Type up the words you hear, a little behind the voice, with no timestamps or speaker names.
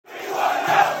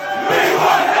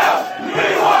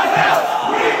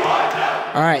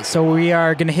All right, so we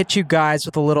are going to hit you guys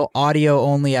with a little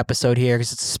audio-only episode here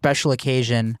because it's a special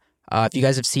occasion. If you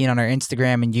guys have seen on our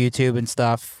Instagram and YouTube and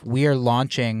stuff, we are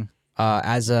launching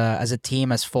as a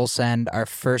team, as Full Send, our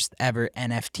first ever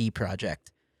NFT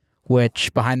project,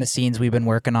 which behind the scenes we've been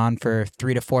working on for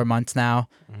 3 to 4 months now.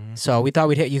 Mm-hmm. So we thought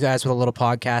we'd hit you guys with a little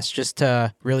podcast just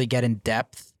to really get in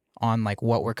depth on like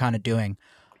what we're kind of doing.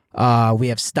 We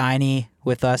have Steiny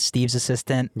with us, Steve's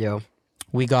assistant. Yo.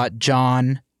 We got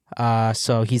John.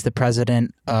 So he's the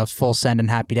president of Full Send and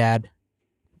Happy Dad.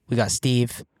 We got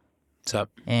Steve. What's up?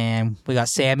 And we got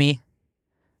Sammy.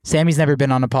 Sammy's never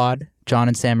been on a pod. John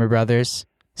and Sam are brothers.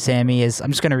 Sammy is,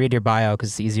 I'm just going to read your bio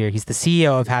because it's easier. He's the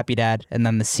CEO of Happy Dad and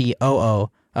then the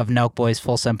COO of Nelk Boys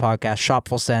Full Send Podcast, Shop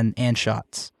Full Send, and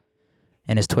Shots.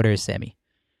 And his Twitter is Sammy.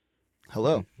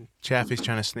 Hello. Chaffee's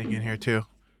trying to sneak in here too.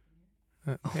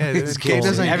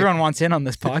 Everyone wants in on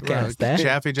this podcast.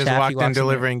 Chaffee just walked in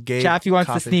delivering gay Chaffee wants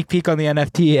coffee. to sneak peek on the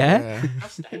NFT, eh?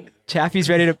 Yeah. Chaffee's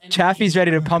ready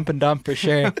to pump and dump for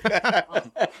sure. Wait, isn't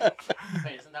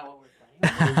that what we're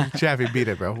playing? Chaffee, beat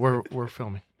it, bro. We're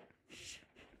filming.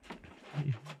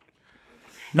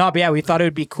 No, but yeah, we thought it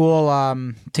would be cool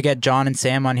to get John and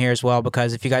Sam on here as well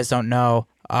because if you guys don't know,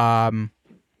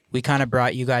 we kind of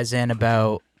brought you guys in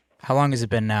about, how long has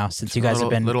it been now since you guys have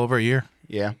been? A little over a year.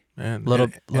 Yeah.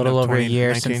 Little over a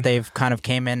year since they've kind of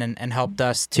came in and helped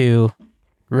us to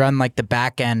run like the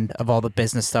back end of all the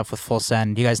business stuff with Full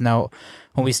Send. You guys know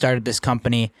when we started this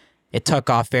company, it took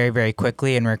off very, very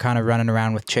quickly and we're kind of running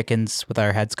around with chickens with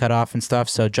our heads cut off and stuff.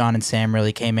 So John and Sam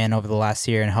really came in over the last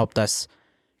year and helped us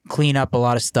clean up a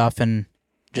lot of stuff and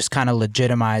just kind of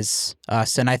legitimize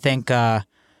us. And I think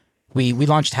we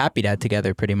launched Happy Dad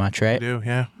together pretty much, right? We do,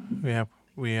 yeah.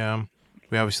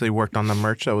 We obviously worked on the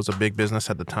merch. That was a big business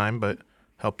at the time, but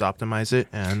helped optimize it.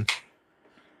 And I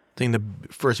think the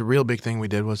first real big thing we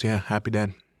did was, Happy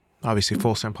Dad. Obviously,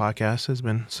 Full Send Podcast has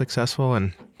been successful,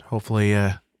 and hopefully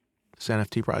this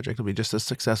NFT project will be just as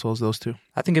successful as those two.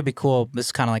 I think it'd be cool. This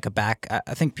is kind of like a back.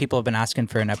 I think people have been asking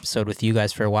for an episode with you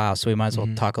guys for a while, so we might as well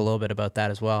talk a little bit about that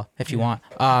as well, if you want.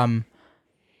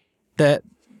 The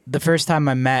first time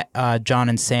I met John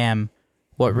and Sam,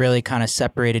 what really kind of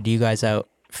separated you guys out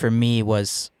for me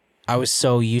was I was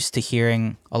so used to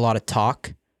hearing a lot of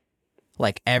talk.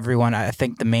 Like everyone, I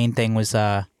think the main thing was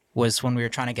when we were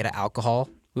trying to get an alcohol.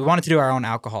 We wanted to do our own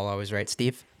alcohol always, right,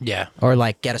 Steve? Yeah. Or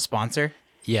like get a sponsor.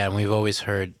 Yeah, and we've always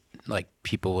heard like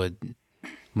people would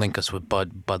link us with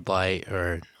Bud Light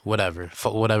or whatever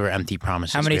empty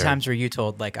promises. How many times were you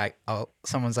told like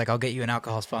someone's like, I'll get you an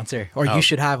alcohol sponsor or you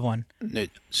should have one?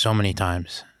 So many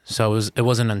times. So it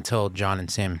wasn't until John and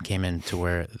Sam came in to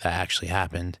where that actually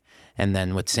happened. And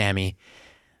then with Sammy,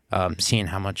 seeing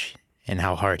how much and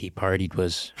how hard he partied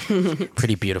was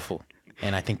pretty beautiful.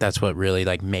 And I think that's what really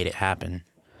like made it happen.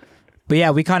 But yeah,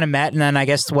 we kind of met, and then I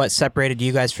guess what separated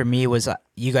you guys from me was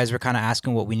you guys were kind of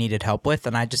asking what we needed help with,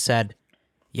 and I just said,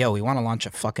 yo, we want to launch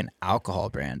a fucking alcohol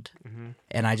brand. Mm-hmm.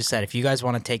 And I just said, if you guys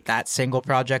want to take that single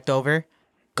project over,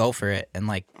 go for it, and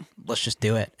like, let's just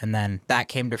do it. And then that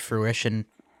came to fruition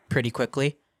pretty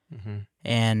quickly. Mm-hmm.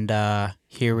 And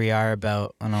here we are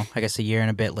about, I guess a year and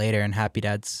a bit later, and Happy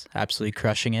Dad's absolutely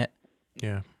crushing it.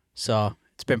 Yeah. So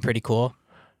it's been pretty cool.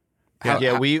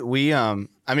 When we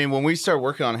started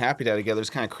working on Happy Dad together, it's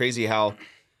kind of crazy how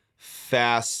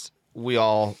fast we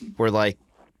all were like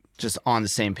just on the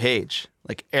same page.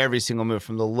 Like every single move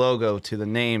from the logo to the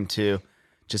name to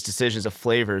just decisions of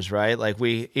flavors, right? Like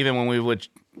even when we would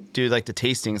do like the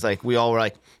tastings, like we all were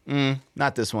like,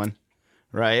 not this one,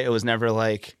 right? It was never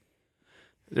like,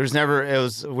 we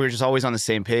were just always on the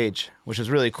same page, which was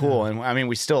really cool. And I mean,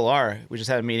 we still are. We just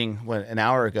had a meeting, an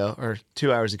hour ago or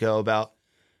 2 hours ago about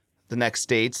the next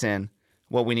states and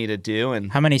what we need to do.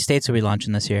 And how many states are we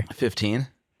launching this year? 15.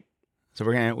 So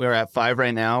we're at 5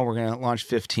 right now. We're gonna launch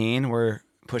 15. We're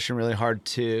pushing really hard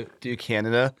to do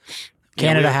Canada.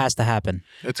 Canada has to happen.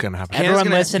 It's gonna happen. Everyone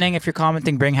listening, if you're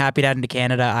commenting, bring Happy Dad into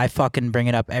Canada. I fucking bring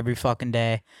it up every fucking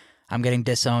day. I'm getting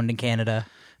disowned in Canada.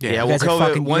 Yeah, you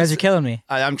guys are killing me.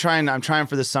 I'm trying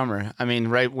for the summer. I mean,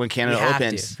 right when Canada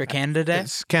opens for Canada Day.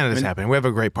 Canada's happening. We have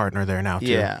a great partner there now too.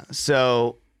 Yeah.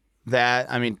 So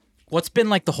what's been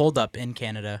like the holdup in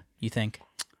Canada, you think?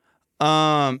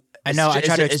 I know. I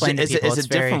try to explain to people. It's a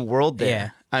different world there. Yeah.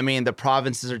 I mean, the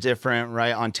provinces are different,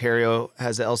 right? Ontario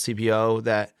has the LCBO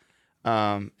that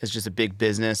is just a big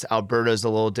business. Alberta's a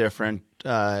little different.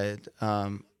 The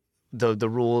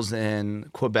rules in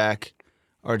Quebec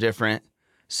are different.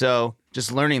 So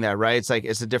just learning that, right? It's like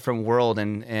it's a different world,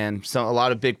 and so a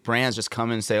lot of big brands just come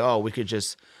in and say, oh, we could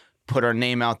just put our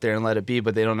name out there and let it be,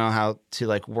 but they don't know how to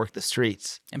like work the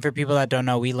streets. And for people that don't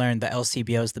know, we learned that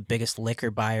LCBO is the biggest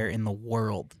liquor buyer in the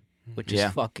world, which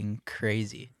is fucking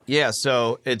crazy. Yeah,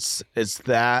 so it's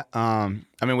that. I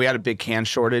mean, we had a big can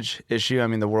shortage issue. I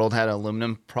mean, the world had an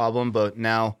aluminum problem, but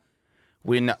now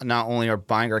we not only are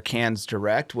buying our cans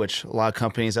direct, which a lot of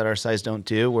companies at our size don't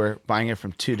do. We're buying it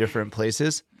from 2 different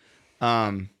places.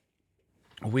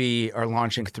 We are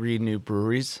launching 3 new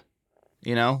breweries,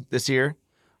 this year,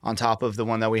 on top of the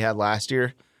one that we had last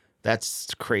year.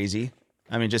 That's crazy.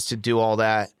 I mean, just to do all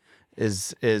that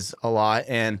is a lot.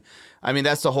 And I mean,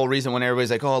 that's the whole reason when everybody's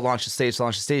like, oh, launch the states,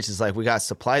 is like, we got to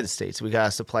supply the states. We got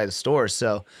to supply the stores.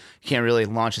 So you can't really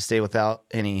launch a state without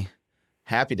any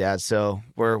Happy Dad. So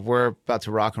we're about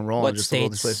to rock and roll. What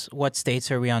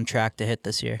states are we on track to hit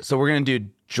this year? So we're going to do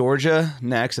Georgia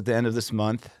next at the end of this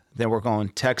month. Then we're going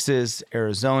Texas,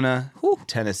 Arizona,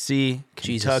 Tennessee,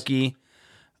 Kentucky,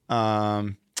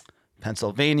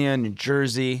 Pennsylvania, New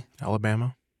Jersey,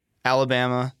 Alabama,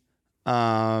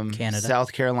 Canada,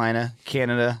 South Carolina,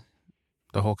 Canada.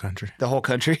 the whole country. The whole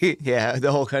country. Yeah,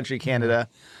 the whole country, Canada.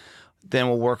 Then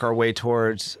we'll work our way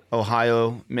towards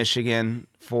Ohio, Michigan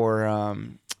for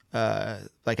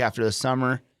like after the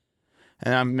summer.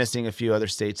 And I'm missing a few other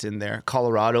states in there.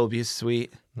 Colorado would be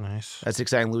sweet. Nice. That's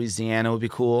exciting. Louisiana would be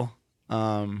cool.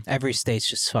 Every state's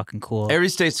just fucking cool. Every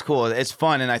state's cool. It's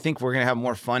fun. And I think we're going to have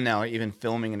more fun now, even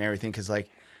filming and everything. Because like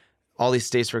all these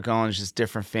states we're going is just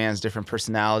different fans, different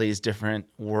personalities, different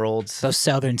worlds. Those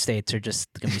southern states are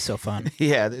just going to be so fun.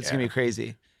 Yeah, it's going to be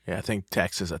crazy. Yeah, I think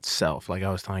Texas itself, like I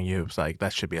was telling you, it's like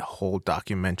that should be a whole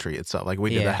documentary itself. Like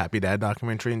we did the Happy Dad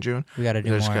documentary in June. We got to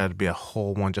do There's more. got to be a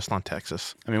whole one just on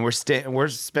Texas. I mean, we're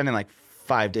spending like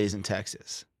 5 days in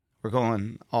Texas. We're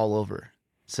going all over.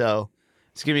 So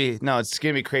it's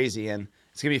gonna be crazy and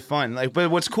it's gonna be fun. Like, but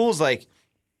what's cool is like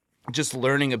just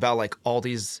learning about like all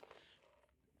these.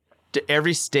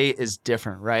 Every state is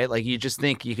different, right? Like you just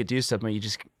think you could do something, you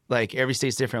just like every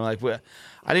state's different. Like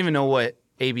I didn't even know what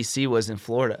ABC was in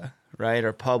Florida, right?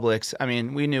 Or Publix. I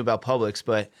mean, we knew about Publix,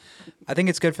 but I think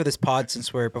it's good for this pod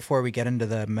since before we get into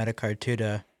the Metacard too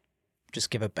to just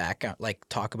give it back out, like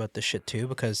talk about this shit too,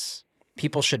 because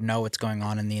people should know what's going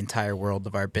on in the entire world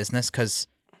of our business because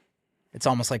it's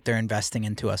almost like they're investing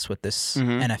into us with this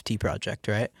NFT project,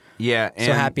 right? yeah. And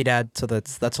So Happy Dad, so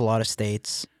that's a lot of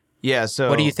states. yeah. So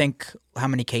What do you think? How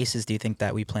many cases do you think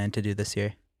that we plan to do this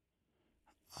year?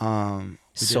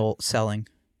 Selling.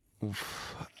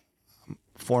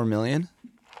 4 million.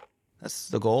 That's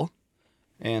the goal.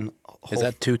 And Is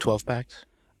that 2 12-packs?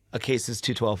 a case is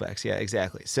 2 12-packs. Yeah,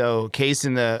 exactly. So case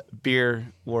in the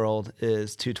beer world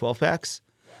is 2 12-packs.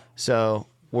 So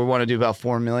we want to do about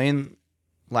 4 million.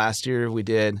 Last year we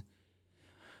did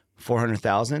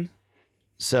 400,000. What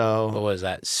So was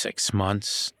that? 6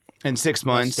 months, in 6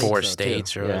 months, 4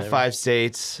 states, or whatever. 5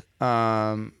 states.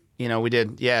 We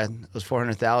did. Yeah, it was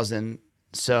 400,000.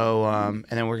 So and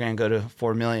then we're gonna go to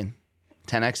 4 million,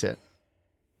 10x it,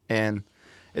 and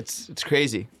it's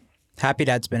crazy. Happy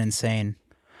Dad's been insane.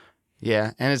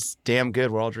 Yeah, and it's damn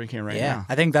good. We're all drinking it right now.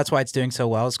 I think that's why it's doing so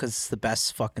well is because it's the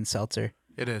best fucking seltzer.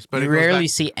 It is, but You it goes rarely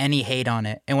back- see any hate on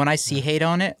it. And when I see hate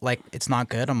on it, like it's not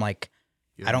good, I'm like,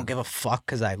 I don't give a fuck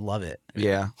because I love it.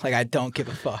 Yeah. Like I don't give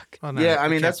a fuck. Oh, no, Yeah, you I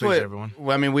mean can't that's please what. everyone.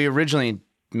 Well, I mean, we originally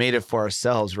made it for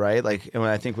ourselves, right? Like, and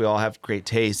I think we all have great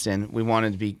taste, and we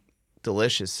wanted to be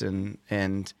delicious, and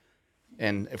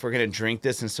if we're gonna drink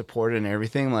this and support it and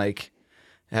everything, like,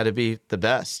 it had to be the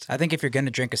best. I think if you're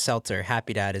gonna drink a seltzer,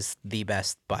 Happy Dad is the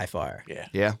best by far. Yeah,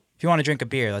 Yeah. If you want to drink a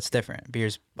beer, that's different.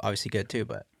 Beer's obviously good too,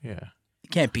 but yeah. you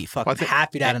can't beat fucking Well, I think-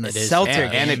 Happy Dad in the It is. seltzer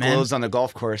And, game, and it man. glows on the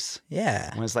golf course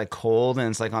Yeah. when it's like cold and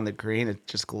it's like on the green. It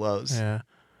just glows. Yeah.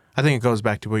 I think it goes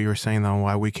back to what you were saying, though,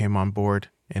 why we came on board.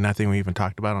 And I think we even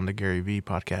talked about on the Gary V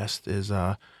podcast is,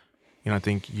 I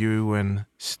think you and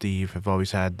Steve have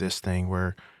always had this thing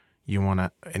where you want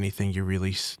to, anything you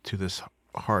release to this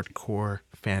hardcore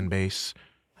fan base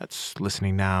that's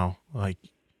listening now, like,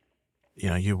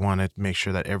 you want to make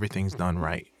sure that everything's done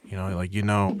right. Like,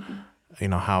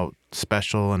 how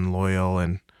special and loyal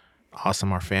and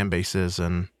awesome our fan base is.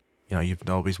 And, you've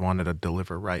always wanted to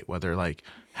deliver right, whether like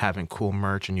having cool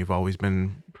merch and you've always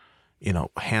been,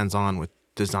 hands-on with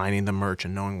designing the merch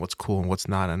and knowing what's cool and what's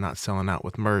not and not selling out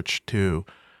with merch to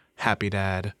Happy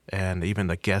Dad and even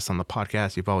the guests on the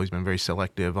podcast. You've always been very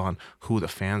selective on who the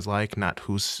fans like, not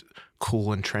who's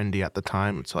cool and trendy at the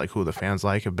time. It's like who the fans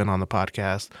like have been on the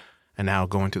podcast. And now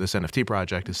going to this NFT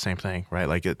project is the same thing, right?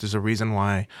 Like there's a reason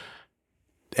why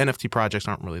NFT projects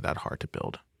aren't really that hard to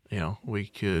build. We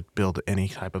could build any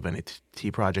type of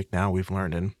NFT project now. We've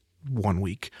learned in 1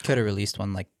 week. Could have released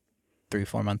one like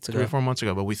 3-4 months ago. 3 or 4 months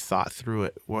ago, but we thought through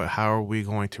it. How are we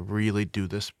going to really do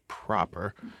this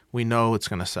proper? We know it's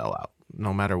going to sell out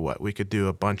no matter what. We could do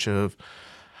a bunch of,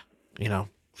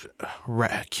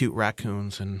 cute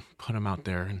raccoons and put them out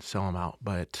there and sell them out.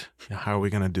 But how are we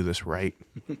going to do this right?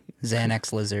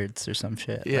 Xanax lizards or some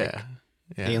shit. Yeah.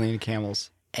 Alien camels.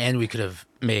 And we could have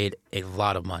made a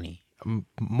lot of money.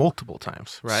 Multiple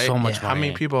times, right? So much Yeah. How many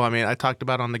money. people? I mean, I talked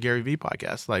about on the Gary Vee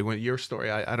podcast, like when your story.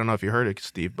 I don't know if you heard it,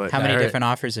 Steve, but How many I heard different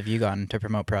offers have you gotten to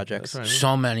promote projects? That's right.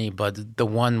 So many, but the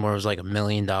one where it was like $1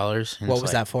 million. What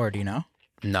was that for? Do you know?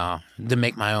 No, to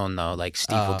make my own though. Like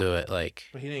Steve will do it. Like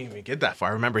But he didn't even get that far.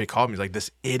 I remember he called me. He's like, this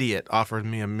idiot offered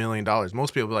me $1 million.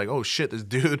 Most people be like, oh shit, this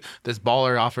dude, this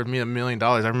baller offered me $1 million.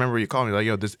 I remember you called me like,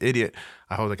 yo, this idiot.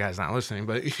 I hope the guy's not listening,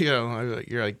 but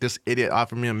you're like, this idiot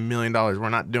offered me $1 million. We're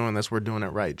not doing this. We're doing it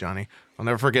right, Johnny. I'll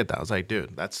never forget that. I was like,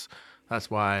 dude, that's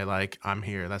why like I'm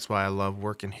here. That's why I love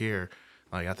working here.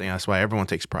 Like I think that's why everyone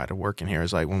takes pride of working here.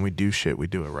 Is like when we do shit, we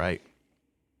do it right.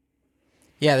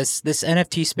 Yeah, this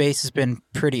NFT space has been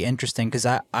pretty interesting because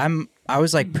I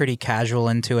was like pretty casual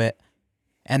into it,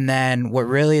 and then what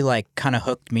really like kind of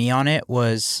hooked me on it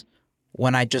was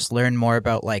when I just learned more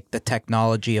about like the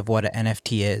technology of what an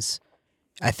NFT is.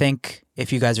 I think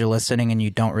if you guys are listening and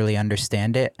you don't really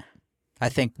understand it, I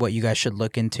think what you guys should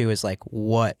look into is like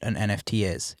what an NFT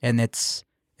is, and it's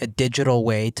a digital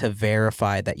way to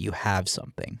verify that you have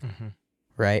something,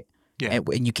 right? Yeah.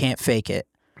 And you can't fake it.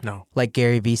 No, Like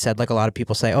Gary Vee said, like a lot of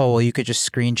people say, oh, well, you could just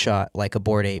screenshot like a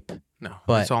Bored Ape. no,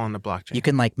 But it's all in the blockchain. You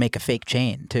can like make a fake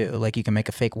chain too. Like you can make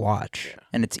a fake watch.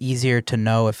 And it's easier to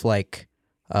know if like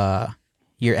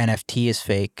your NFT is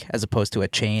fake as opposed to a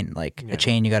chain. Like Yeah. a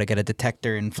chain, you got to get a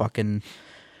detector and fucking,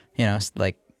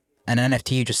 like an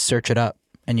NFT, you just search it up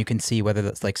and you can see whether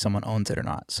that's like someone owns it or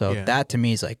not. So Yeah. that to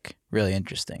me is like really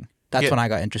interesting. That's Yeah. when I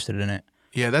got interested in it.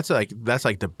 Yeah, that's like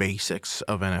the basics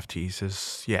of NFTs.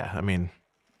 Is I mean,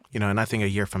 and I think a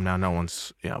year from now, no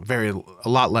one's a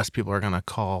lot less people are gonna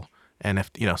call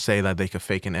NFT, say that they could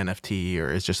fake an NFT or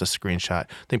it's just a screenshot.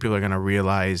 I think people are gonna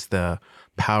realize the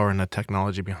power and the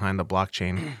technology behind the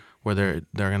blockchain, where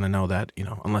they're gonna know that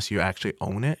unless you actually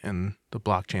own it and the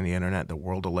blockchain, the internet, the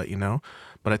world will let you know.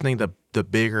 But I think the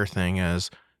bigger thing is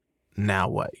now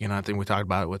what? I think we talked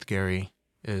about it with Gary.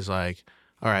 Is like,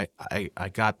 all right, I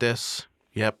got this.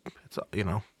 Yep, it's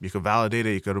you can validate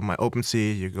it. You go to my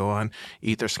OpenSea, you go on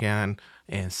Etherscan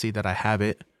and see that I have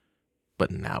it.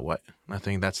 But now what? I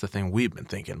think that's the thing we've been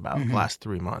thinking about the last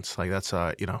 3 months. Like that's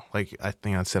like I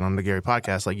think I said on the Gary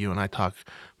podcast, like you and I talk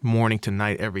morning to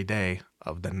night every day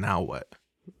of the now what.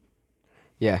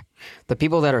 Yeah. The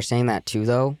people that are saying that too,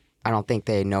 though, I don't think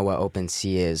they know what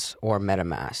OpenSea is or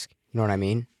MetaMask. You know what I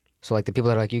mean? So like the people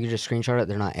that are like, you can just screenshot it,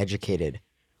 they're not educated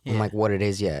on like what it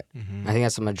is yet. I think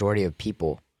that's the majority of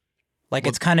people. Like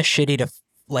it's kind of shitty to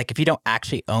like if you don't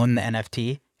actually own the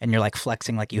NFT and you're like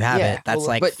flexing like you have Yeah, it. That's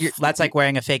well, but that's like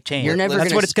wearing a fake chain. You're never That's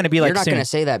gonna, what it's going to be like You're not soon. going to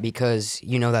say that because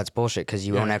you know that's bullshit because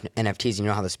you own NFTs and you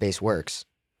know how the space works.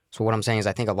 So what I'm saying is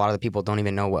I think a lot of the people don't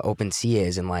even know what OpenSea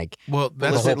is and like Well, the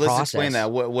whole Let's process. explain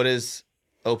that. What is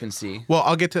OpenSea? Well,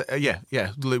 I'll get to yeah.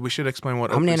 We should explain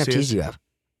what How many OpenSea NFTs is. do you have?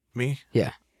 Me?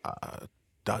 Yeah.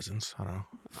 Dozens. I don't know,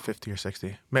 50 or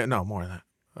 60. No, more than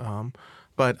that.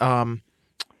 But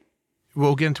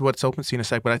we'll get into what's OpenSea in a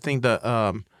sec. But I think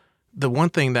the one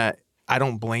thing that I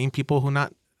don't blame people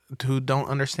who don't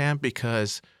understand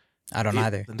because I don't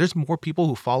either. there's more people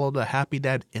who follow the Happy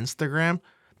Dad Instagram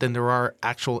than there are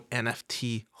actual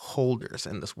NFT holders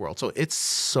in this world. So it's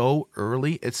so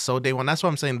early. It's so day one. That's why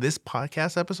I'm saying this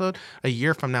podcast episode a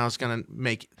year from now is going to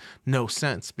make no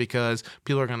sense because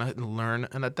people are going to learn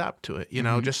and adapt to it.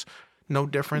 Just no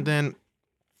different than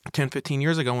 10, 15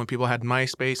 years ago when people had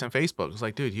MySpace and Facebook. It's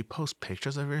like, dude, you post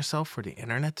pictures of yourself for the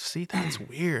internet to see? That's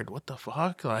weird. What the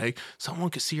fuck? Like, someone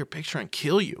could see your picture and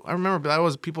kill you. I remember that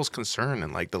was people's concern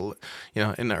in like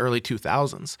in the early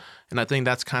 2000s. And I think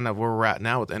that's kind of where we're at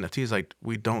now with NFTs. Like,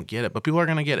 we don't get it, but people are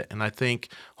going to get it. And I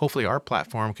think hopefully our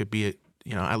platform could be,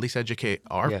 at least educate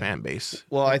our fan base.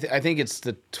 Well, I think it's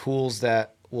the tools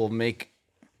that will make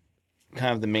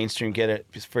kind of the mainstream get it.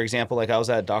 For example, like I was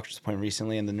at a doctor's appointment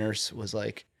recently and the nurse was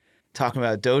like, talking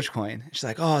about Dogecoin. She's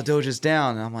like, oh, Doge is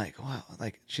down. And I'm like, wow,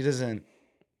 like she doesn't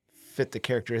fit the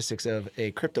characteristics of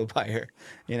a crypto buyer.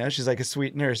 She's like a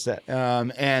sweet nurse that,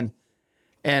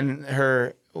 and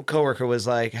her coworker was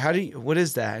like, what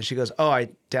is that? And she goes, oh, I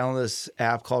downloaded this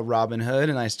app called Robinhood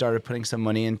and I started putting some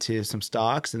money into some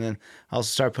stocks and then I also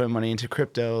started putting money into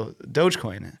crypto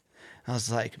Dogecoin. I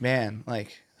was like, man,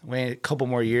 like wait a couple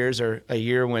more years or a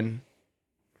year when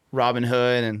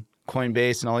Robinhood and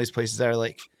Coinbase and all these places that are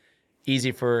like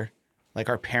easy for like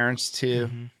our parents to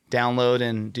download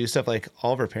and do stuff. Like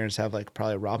all of our parents have like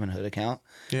probably a Robinhood account.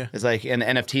 Yeah. It's like, and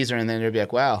NFTs are in there, and they'd be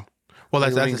like, wow. Well,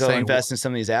 that's we the can go thing. invest in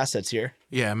some of these assets here.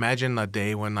 Yeah, imagine a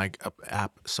day when like a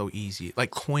app so easy,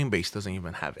 like Coinbase doesn't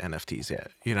even have NFTs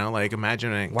yet. You know, like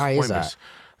imagine it. Why is that?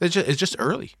 It's just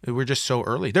early. We're just so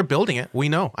early. They're building it. We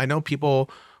know. I know people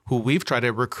who we've tried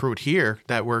to recruit here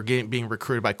that were being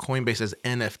recruited by Coinbase's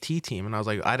NFT team, and I was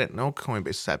like, I didn't know Coinbase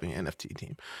is having an NFT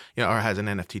team, or has an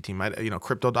NFT team.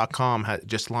 Crypto.com had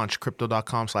just launched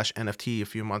Crypto.com/NFT a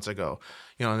few months ago.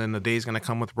 And then the day's going to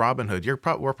come with Robinhood. We're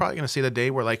probably going to see the day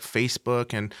where like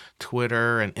Facebook and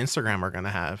Twitter and Instagram are going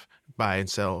to have buy and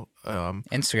sell.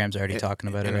 Instagram's already talking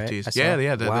about it, right? NFTs. I saw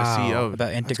Yeah. The CEO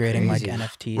about integrating like crazy.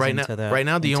 NFTs right into now. Right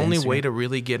now, the into only Instagram. way to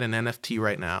really get an NFT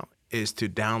right now is to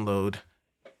download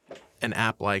an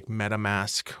app like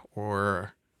MetaMask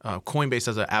or Coinbase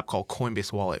has an app called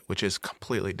Coinbase Wallet, which is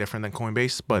completely different than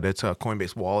Coinbase, but it's a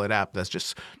Coinbase Wallet app that's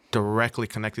just directly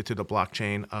connected to the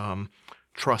blockchain.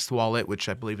 Trust Wallet, which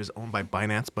I believe is owned by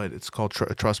Binance, but it's called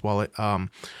Trust Wallet.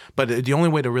 But the only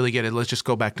way to really get it, let's just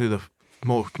go back to the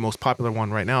most popular one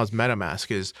right now is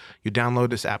MetaMask. Is you download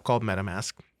this app called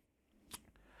MetaMask.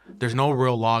 There's no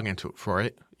real login for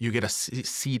it. You get a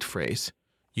seed phrase.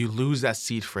 You lose that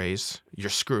seed phrase, you're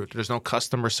screwed. There's no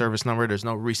customer service number. There's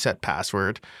no reset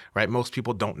password, right? Most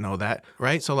people don't know that,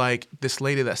 right? So like this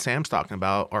lady that Sam's talking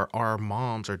about, or our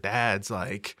moms or dads,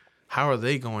 like how are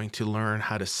they going to learn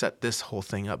how to set this whole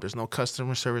thing up? There's no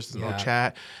customer service, there's no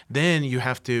chat. Then you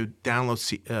have to download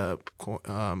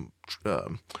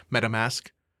MetaMask.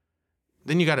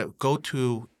 Then you got to go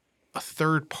to a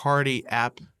third-party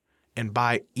app and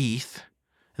buy ETH,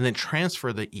 and then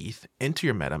transfer the ETH into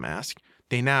your MetaMask.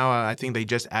 They now, I think they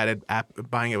just added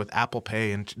buying it with Apple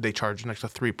Pay, and they charge an extra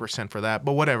 3% for that.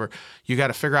 But whatever, you got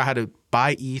to figure out how to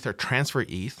buy ETH or transfer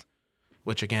ETH,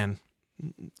 which again,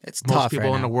 It's most tough people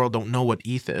right in now. the world don't know what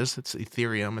ETH is. It's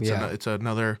Ethereum. It's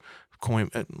another coin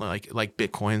like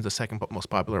Bitcoin, the second most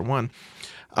popular one,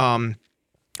 or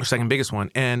second biggest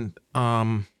one. And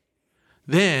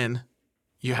then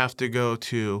you have to go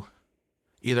to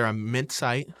either a mint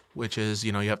site, which is,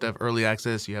 you have to have early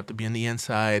access. You have to be on the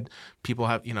inside. People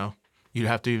have, you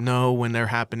have to know when they're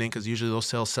happening because usually those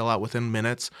sales sell out within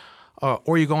minutes.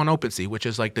 Or you go on OpenSea, which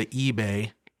is like the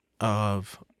eBay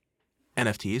of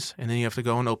NFTs. And then you have to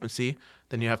go on OpenSea.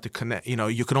 Then you have to connect.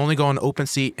 You can only go on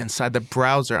OpenSea inside the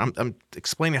browser. I'm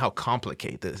explaining how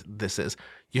complicated this is.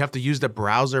 You have to use the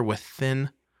browser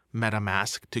within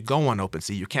MetaMask to go on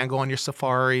OpenSea. You can't go on your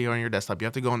Safari or on your desktop. You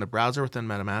have to go in the browser within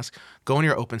MetaMask, go on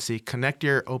your OpenSea, connect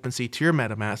your OpenSea to your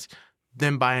MetaMask,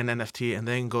 then buy an NFT, and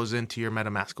then goes into your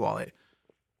MetaMask wallet.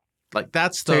 Like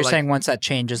that's So you're saying once that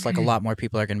changes, like a lot more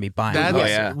people are going to be buying. that, those.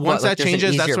 yeah. once Like, that there's an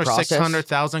changes, that's easier where process?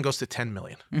 600,000 goes to 10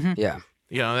 million. Yeah.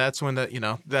 That's when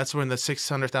the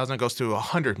 600,000 goes to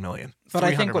 100 million. But I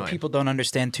think 300 what million. people don't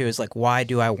understand too is like, why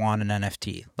do I want an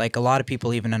NFT? Like a lot of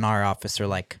people, even in our office, are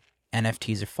like,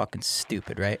 NFTs are fucking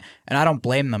stupid, right? And I don't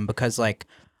blame them because, like,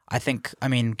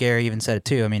 Gary even said it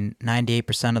too.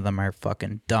 98% of them are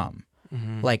fucking dumb.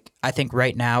 Mm-hmm. Like, I think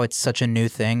right now it's such a new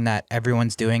thing that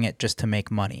everyone's doing it just to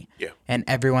make money. Yeah. And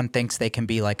everyone thinks they can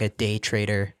be like a day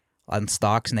trader on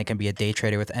stocks and they can be a day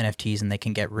trader with NFTs and they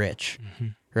can get rich,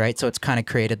 right? So it's kind of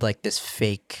created like this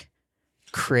fake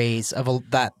craze of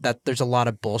that there's a lot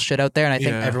of bullshit out there. And I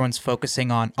think Yeah. everyone's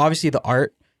focusing on, obviously the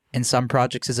art in some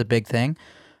projects is a big thing,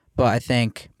 but I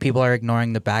think people are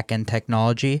ignoring the back end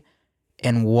technology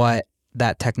and what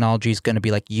that technology is going to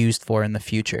be like used for in the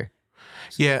future.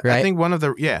 Yeah, Right? I think one of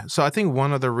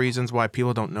the reasons why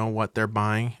people don't know what they're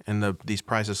buying and these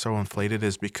prices are so inflated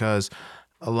is because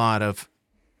a lot of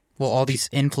Well, all these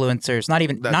influencers, not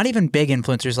even big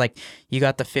influencers, like you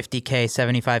got the 50K,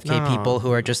 75K No. people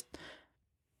who are just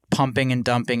pumping and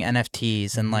dumping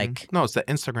NFTs and like no, it's the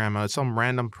Instagram. It's some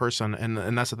random person,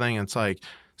 and that's the thing. It's like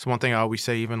it's one thing I always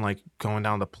say, even like going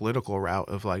down the political route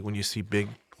of like when you see big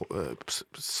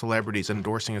celebrities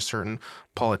endorsing a certain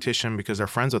politician because they're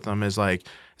friends with them, is like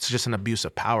it's just an abuse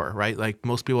of power, right? Like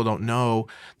most people don't know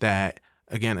that.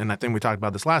 Again, and I think we talked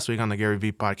about this last week on the Gary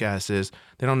Vee podcast, is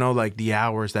they don't know like the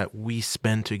hours that we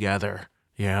spend together.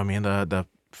 The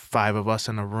 5 of us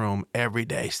in a room every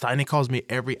day. Steiny calls me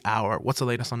every hour. What's the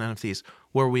latest on NFTs?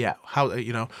 Where are we at? How,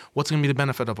 what's going to be the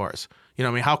benefit of ours?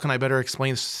 How can I better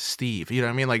explain Steve?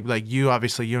 Like you,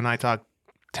 obviously, you and I talk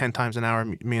 10 times an hour.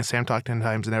 Me and Sam talk 10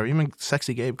 times an hour. Even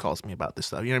Sexy Gabe calls me about this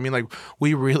stuff. Like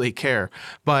we really care.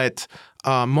 But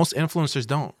most influencers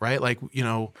don't, right? Like,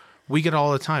 we get it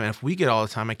all the time. And if we get it all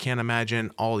the time, I can't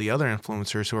imagine all the other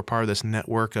influencers who are part of this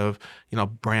network of,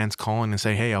 brands calling and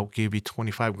saying, hey, I'll give you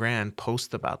 25 grand,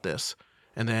 post about this.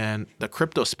 And then the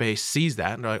crypto space sees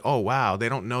that and they're like, oh, wow, they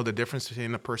don't know the difference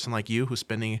between a person like you who's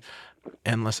spending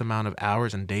endless amount of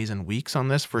hours and days and weeks on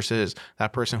this versus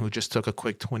that person who just took a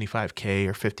quick 25K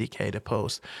or 50K to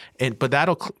post. But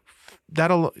that'll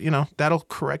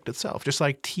correct itself. Just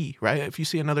like tea, right? If you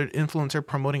see another influencer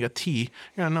promoting a tea,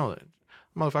 you're gonna know that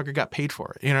motherfucker got paid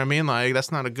for it. You know what I mean? Like,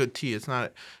 that's not a good tea. It's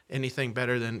not anything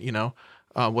better than,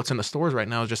 what's in the stores right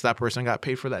now is just that person got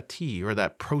paid for that tea or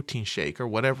that protein shake or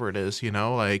whatever it is,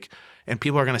 like, and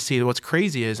people are going to see what's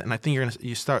crazy is, and I think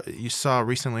you saw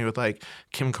recently with like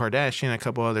Kim Kardashian and a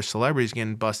couple other celebrities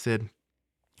getting busted.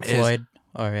 Floyd.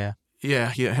 Yeah,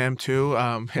 him too.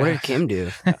 What did Kim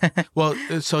do? Well,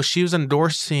 so she was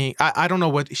endorsing, I don't know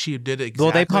what she did exactly.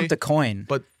 Well, they pumped a coin.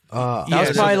 But that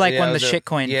was probably like when the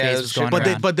shitcoin yeah, phase was going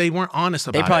around. But they weren't honest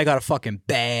about it. They probably got a fucking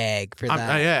bag for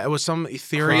that. Yeah, it was some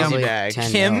Ethereum Probably bag.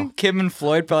 10 mil. Kim and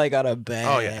Floyd probably got a bag.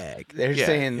 Oh, yeah. They're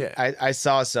saying I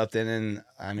saw something, and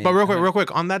I mean. But real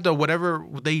quick on that though, whatever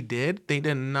they did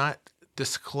not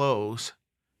disclose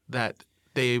that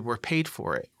they were paid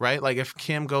for it, right? Like if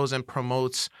Kim goes and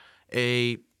promotes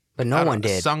But no one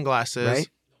did. sunglasses, right?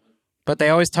 But they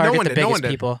always target the no biggest one did.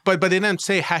 people. But they didn't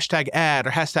say hashtag ad or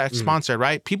hashtag sponsored,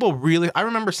 right? People really, I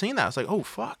remember seeing that. I was like, oh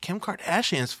fuck, Kim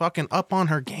Kardashian's fucking up on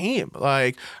her game.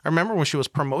 Like I remember when she was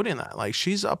promoting that, like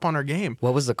she's up on her game.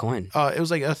 What was the coin? It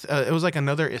was like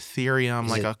another Ethereum,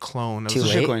 like a clone. It Too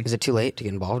was late? shitcoin. Is it too late to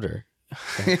get involved or?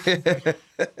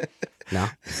 No,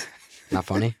 not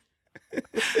funny.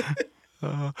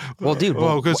 Well, dude.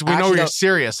 Well, because we know actually, you're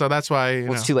serious, so that's why.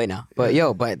 Well, it's too late now. But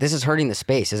but this is hurting the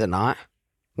space, is it not?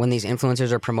 When these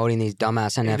influencers are promoting these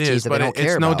dumbass NFTs it is, that but they don't care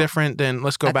it's about. no different than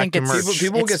let's go I back think to it's- merch.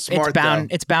 People get smart, though.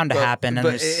 It's bound to happen. And But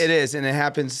there's- it is, and it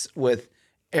happens with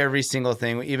every single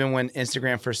thing. Even when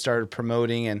Instagram first started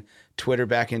promoting, and Twitter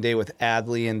back in the day with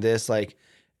Adley and this, like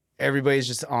everybody's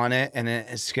just on it, and then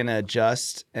it's gonna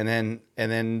adjust, and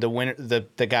then the winner,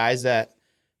 the guys that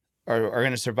are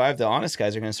gonna survive, the honest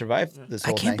guys are gonna survive this I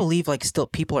whole can't thing. believe like still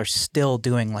people are still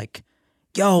doing like,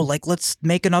 yo, like let's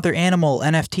make another animal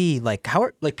NFT. Like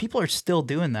people are still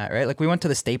doing that, right? Like we went to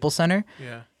the Staples Center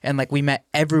Yeah. and like we met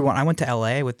everyone. I went to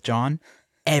LA with John.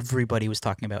 Everybody was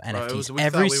talking about NFTs. we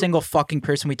Every thought we- single fucking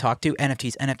person we talked to,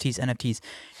 NFTs.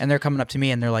 And they're coming up to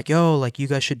me and they're like, yo, like you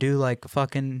guys should do like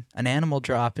fucking an animal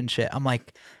drop and shit. I'm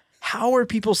like, how are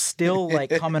people still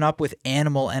like coming up with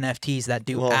animal NFTs that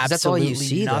do Well, absolutely that's all you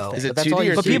see, though. nothing? Is it That's 2D all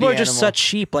you or But 3D people are just animal? such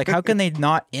sheep. Like, how can they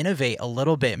not innovate a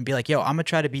little bit and be like, yo, I'm gonna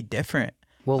try to be different?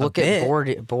 Well, a look at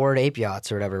bit. bored ape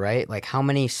yachts or whatever, right? Like, how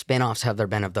many spin-offs have there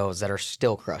been of those that are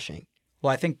still crushing?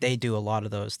 Well, I think they do a lot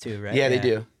of those too, right? Yeah, they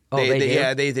do. Oh, they do?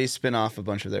 Yeah, they spin off a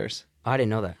bunch of theirs. I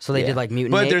didn't know that. So they Yeah. did like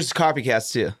mutant. But ape? there's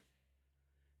copycats too.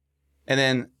 And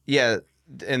then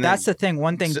and That's the thing.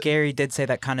 One thing So- Gary did say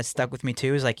that kind of stuck with me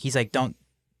too is like he's like don't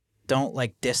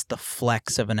like diss the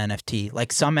flex of an NFT.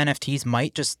 Like some NFTs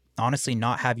might just honestly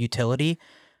not have utility,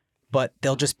 but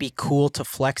they'll just be cool to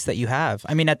flex that you have.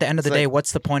 I mean, at the end of the It's day, like-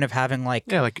 what's the point of having like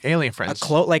Yeah, like alien a friends.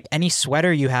 cloak? Like any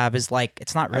sweater you have is like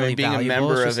it's not I really mean, being a valuable.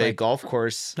 member It's of just a like- golf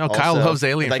course. No, Kyle also, loves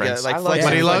alien like friends. I love flexing,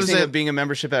 But he loves flexing it. of being a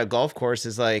membership at a golf course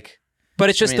is like. But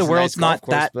it's just I mean, the it's a world's nice golf not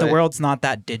course, that the but- world's not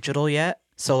that digital yet.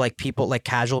 So like people like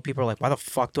casual people are like, why the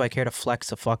fuck do I care to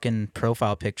flex a fucking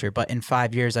profile picture? But in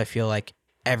 5 years, I feel like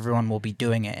everyone will be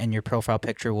doing it, and your profile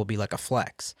picture will be like a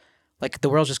flex. Like the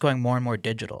world's just going more and more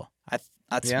digital.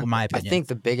 That's Yeah. my I opinion. think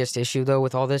the biggest issue though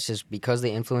with all this is because the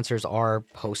influencers are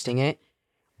posting it,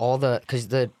 because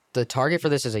the target for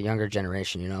this is a younger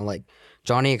generation. You know, like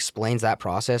Johnny explains that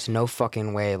process. No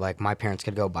fucking way. Like my parents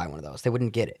could go buy one of those. They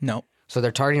wouldn't get it. no. So they're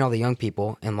targeting all the young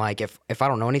people, and like if I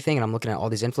don't know anything and I'm looking at all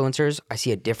these influencers, I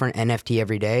see a different NFT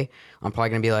every day. I'm probably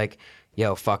gonna be like,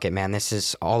 yo, fuck it, man. This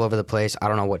is all over the place. I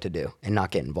don't know what to do, and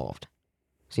not get involved.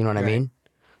 So you know what I Right. mean?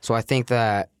 So I think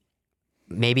that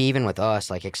maybe even with us,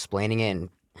 like explaining it, and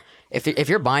if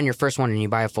you're buying your first one and you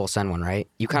buy a full send one, right?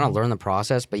 You kind of learn the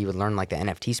process, but you would learn like the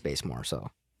NFT space more. So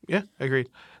Yeah, agreed.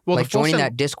 Well, like the full joining send-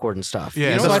 that Discord and stuff. Yeah,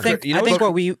 You know So I what's think cra- you know I think what-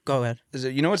 what we go ahead. Is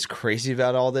it, you know what's crazy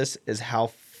about all this is how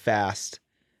fast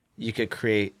you could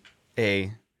create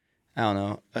I don't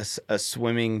know, a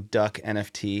swimming duck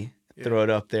NFT, throw it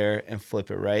up there and flip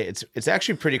it, right? It's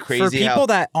actually pretty crazy. For people how,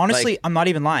 that honestly, like- I'm not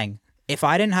even lying. If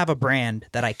I didn't have a brand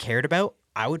that I cared about,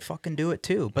 I would fucking do it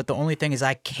too. But the only thing is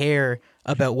I care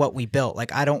about what we built.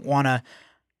 Like I don't want to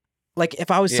like if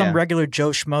I was some Yeah. regular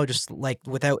Joe Schmo just like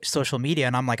without social media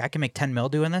and I'm like I can make 10 mil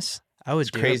doing this, I would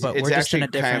do crazy. it. But It's we're just in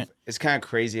actually a different it's kind of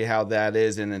crazy how that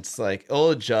is, and it's like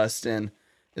it'll adjust, and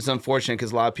it's unfortunate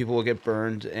because a lot of people will get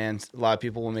burned and a lot of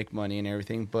people will make money and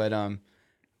everything. But I'm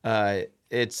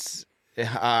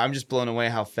just blown away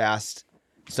how fast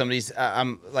somebody's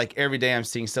I'm like every day I'm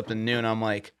seeing something new and I'm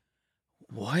like,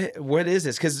 what is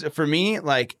this? Because for me,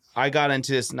 like I got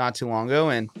into this not too long ago,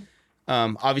 and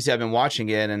obviously I've been watching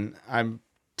it, and I'm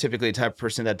typically the type of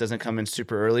person that doesn't come in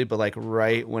super early, but like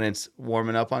right when it's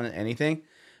warming up on anything.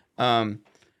 And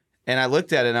I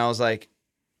looked at it and I was like,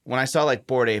 when I saw like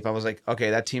Bored Ape, I was like,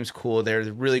 okay, that team's cool. They're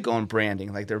really going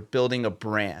branding, like they're building a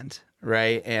brand,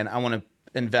 right? And I want to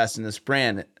invest in this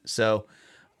brand. So,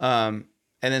 and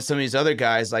then some of these other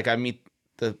guys, like I meet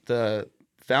the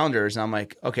founders, and I'm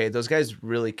like, okay, those guys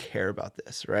really care about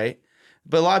this, right?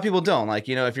 But a lot of people don't. Like,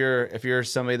 you know, if you're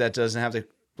somebody that doesn't have the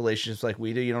relationships like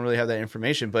we do, you don't really have that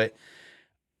information. But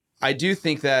I do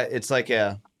think that it's like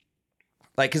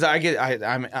because I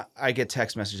get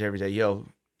text message every day, yo,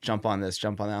 jump on this,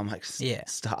 jump on that. I'm like, Yeah.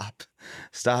 stop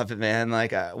it, man.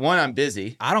 Like, one, I'm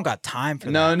busy. I don't got time for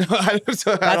No, that. no, I don't That's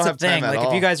have the time thing. at Like, all.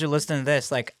 if you guys are listening to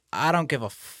this, like, I don't give a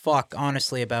fuck,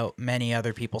 honestly, about many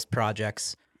other people's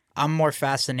projects. I'm more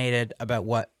fascinated about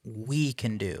what we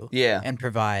can do and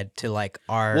provide to like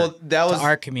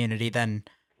our community than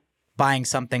buying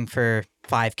something for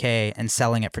 $5K and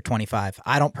selling it for $25.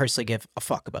 I don't personally give a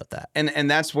fuck about that. And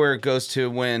that's where it goes to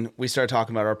when we start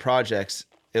talking about our projects.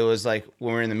 It was like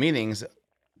when we're in the meetings,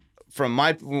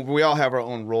 we all have our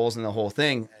own roles in the whole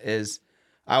thing. Is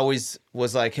I always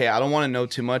was like, hey, I don't want to know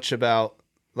too much about,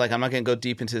 like, I'm not going to go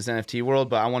deep into this NFT world,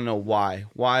 but I want to know why,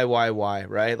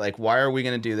 right? Like, why are we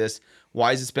going to do this?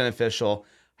 Why is this beneficial?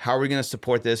 How are we going to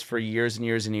support this for years and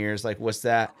years and years? Like, what's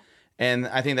that? And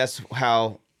I think that's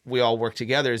how we all work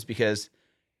together, is because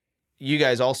you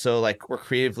guys also like were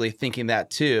creatively thinking that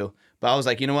too. But I was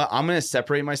like, you know what? I'm going to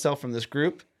separate myself from this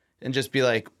group and just be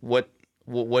like,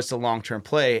 what's the long-term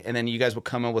play? And then you guys will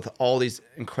come up with all these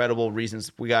incredible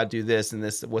reasons we got to do this and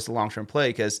this. What's the long-term play?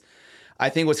 Because I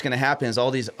think what's going to happen is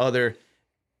all these other,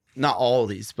 not all of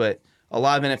these, but a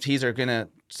lot of NFTs are going to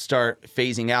start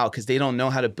phasing out because they don't know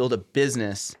how to build a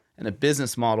business and a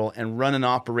business model and run an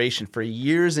operation for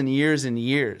years and years and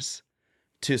years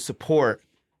to support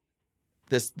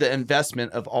the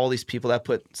investment of all these people that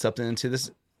put something into this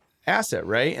asset,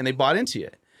 right? And they bought into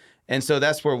it. And so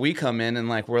that's where we come in, and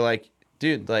like we're like,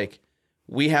 dude, like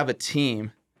we have a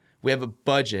team, we have a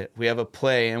budget, we have a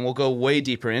play, and we'll go way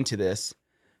deeper into this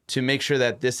to make sure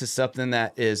that this is something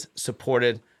that is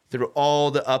supported through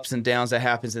all the ups and downs that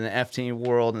happens in the NFT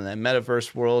world and the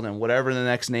metaverse world and whatever the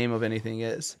next name of anything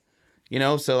is. You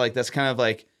know, so like that's kind of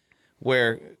like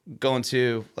where going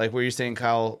to like where you're saying,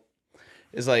 Kyle,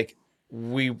 is like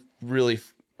we really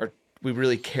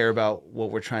care about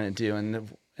what we're trying to do,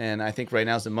 and I think right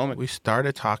now is the moment. We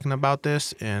started talking about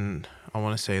this in, I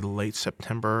want to say, late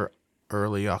September,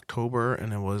 early October,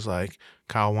 and it was like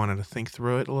Kyle wanted to think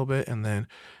through it a little bit, and then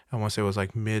I want to say it was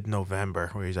like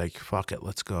mid-November where he's like, fuck it,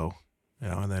 let's go. You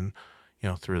know, and then, you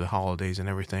know, through the holidays and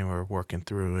everything, we were working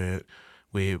through it.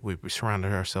 We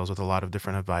surrounded ourselves with a lot of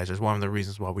different advisors. One of the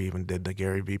reasons why we even did the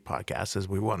Gary Vee podcast is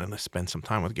we wanted to spend some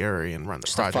time with Gary and run the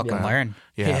Just to project. fucking learn.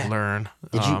 Yeah, learn.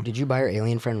 Did you buy your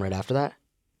alien friend right after that,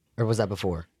 or was that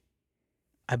before?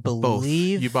 I Both.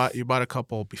 believe You bought a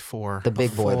couple before. The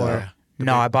big boy though. Yeah.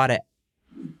 No, I bought it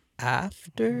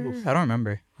after. I don't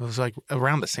remember. It was like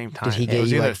around the same time. Did he It get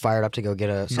was you either- like fired up to go get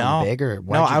something No. big, or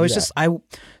why'd No, you do I was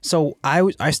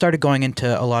that? I started going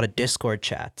into a lot of Discord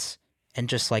chats and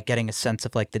just like getting a sense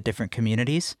of like the different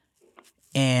communities.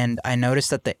 And I noticed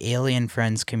that the Alien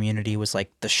Friends community was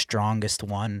like the strongest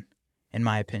one, in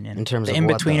my opinion. In terms the of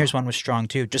what, In-Betweeners though? one was strong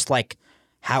too, just like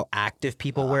how active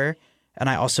people were. And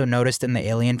I also noticed in the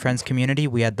Alien Friends community,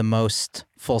 we had the most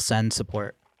full send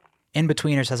support.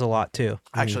 In-Betweeners has a lot too.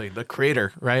 Actually, the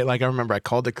creator, right? Like I remember I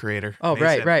called the creator. Oh, and he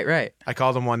right, said- right. I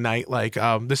called him one night, like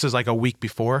this is like a week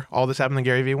before all this happened, the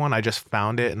Gary Vee one. I just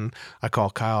found it, and I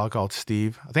called Kyle, I called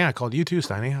Steve. I think I called you too,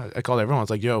 Steiny. I called everyone. I was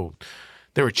like, yo,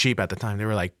 they were cheap at the time. They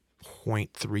were like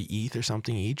 0.3 ETH or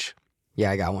something each.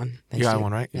 Yeah, I got one. Thanks, You got dude.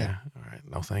 one, right? Yeah. All right.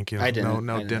 No, thank you. I didn't.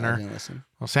 No I didn't- dinner. I didn't listen.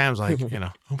 Well, Sam's like, you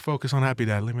know, I'm focused on Happy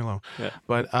Dad. Leave me alone. Yeah.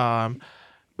 But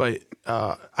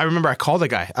I remember I called the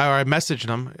guy, or I messaged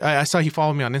him. I saw he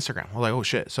followed me on Instagram. I was like, oh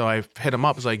shit. So I hit him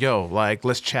up. I was like, yo, like,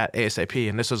 let's chat ASAP.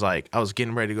 And this was like, I was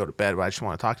getting ready to go to bed, but I just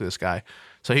want to talk to this guy.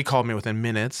 So he called me within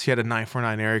minutes. He had a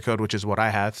 949 area code, which is what I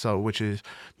had. So, which is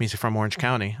means he's from Orange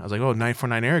County. I was like, oh,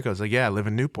 949 area code. He's like, yeah, I live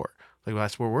in Newport. Like, well,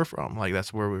 that's where we're from. Like,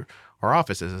 that's where our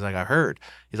office is. It's like, I heard.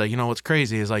 He's like, you know what's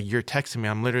crazy is like, you're texting me.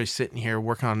 I'm literally sitting here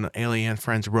working on an Alien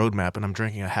Friends roadmap, and I'm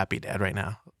drinking a Happy Dad right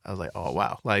now. I was like, oh,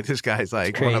 wow. Like, this guy's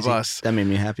like one of Crazy. us. That made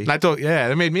me happy. And I told, yeah,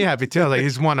 that made me happy too. I was like,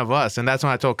 he's one of us. And that's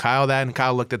when I told Kyle that. And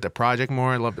Kyle looked at the project more.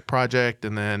 I loved the project.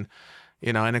 And then,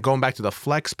 you know, and then going back to the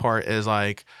flex part is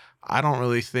like, I don't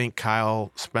really think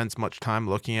Kyle spends much time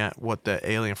looking at what the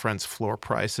Alien Friends floor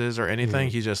price is or anything.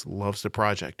 He just loves the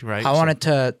project, right? I wanted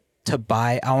I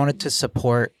wanted to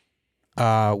support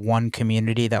one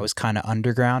community that was kind of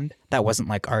underground, that wasn't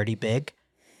like already big.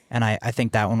 And I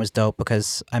think that one was dope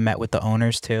because I met with the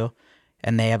owners too.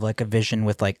 And they have like a vision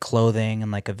with like clothing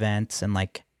and like events and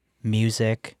like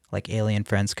music. Like Alien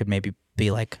Friends could maybe be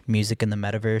like music in the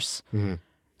metaverse.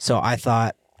 So I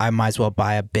thought I might as well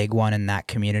buy a big one in that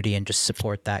community and just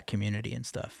support that community and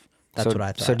stuff. That's what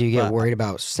I thought. So do you get But, worried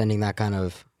about sending that kind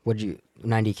of,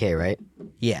 90K, right?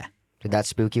 Yeah. Did that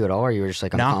spook you at all, or you were just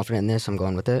like, I'm No. confident in this, I'm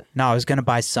going with it? No, I was going to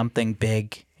buy something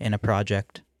big in a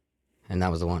project. And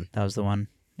that was the one. That was the one.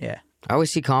 Yeah. I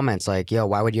always see comments like, yo,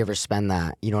 why would you ever spend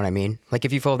that? You know what I mean? Like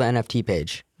if you follow the NFT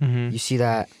page, you see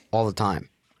that all the time.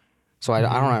 So I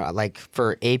don't know, like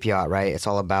for Ape Yacht, right? It's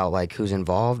all about like who's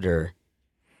involved or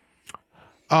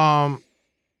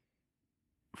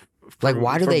like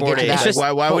why do For they Bored get to Ape, that? just-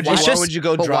 why would it's just- you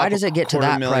go but drop why does it get to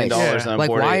that price? $250,000 on a Like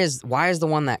Bored why Ape? is the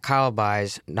one that Kyle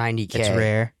buys 90K? It's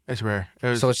rare. It's rare.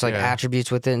 So it's like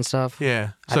attributes with it and stuff.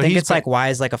 Yeah. I think it's like, why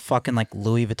is like a fucking like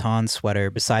Louis Vuitton sweater,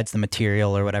 besides the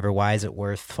material or whatever, why is it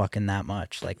worth fucking that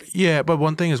much? Like, Yeah, but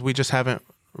one thing is we just haven't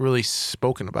really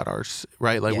spoken about ours,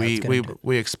 right? Like Yeah, let's get into it.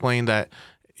 we explained that,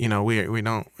 we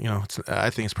don't, I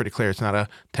think it's pretty clear. It's not a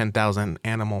 10,000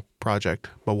 animal project,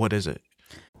 but what is it?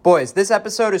 Boys, this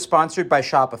episode is sponsored by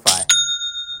Shopify.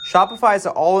 Shopify is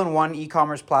an all-in-one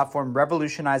e-commerce platform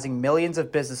revolutionizing millions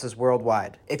of businesses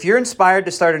worldwide. If you're inspired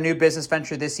to start a new business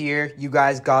venture this year, you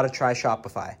guys gotta try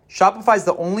Shopify. Shopify is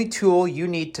the only tool you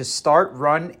need to start,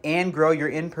 run, and grow your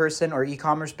in-person or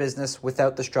e-commerce business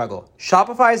without the struggle.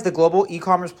 Shopify is the global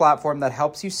e-commerce platform that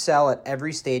helps you sell at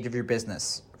every stage of your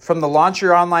business. From the launch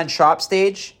your online shop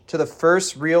stage to the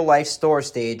first real-life store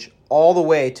stage, all the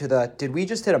way to the did we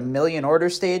just hit 1 million order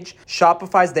stage,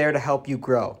 Shopify's there to help you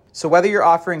grow. So whether you're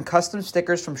offering custom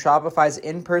stickers from Shopify's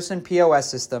in-person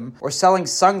POS system or selling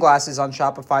sunglasses on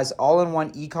Shopify's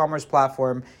all-in-one e-commerce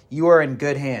platform, you are in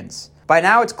good hands. By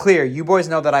now it's clear, you boys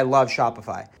know that I love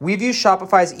Shopify. We've used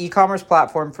Shopify's e-commerce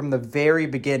platform from the very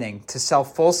beginning to sell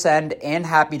Full Send and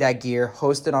Happy Dad gear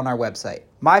hosted on our website.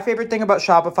 My favorite thing about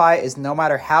Shopify is no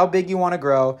matter how big you want to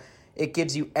grow, it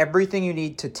gives you everything you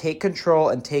need to take control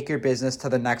and take your business to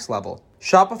the next level.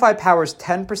 Shopify powers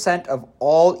 10% of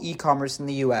all e-commerce in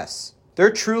the US.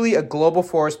 They're truly a global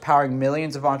force powering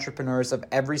millions of entrepreneurs of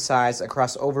every size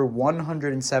across over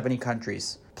 170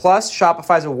 countries. Plus,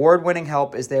 Shopify's award-winning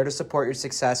help is there to support your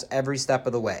success every step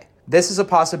of the way. This is a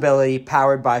possibility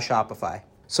powered by Shopify.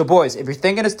 So boys, if you're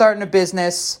thinking of starting a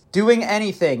business, doing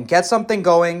anything, get something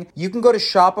going, you can go to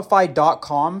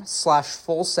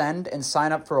shopify.com/fullsend and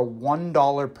sign up for a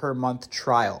 $1 per month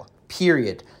trial,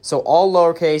 period. So all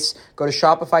lowercase, go to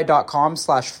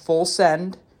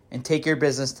shopify.com/fullsend and take your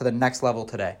business to the next level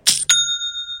today.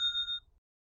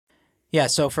 yeah,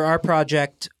 so for our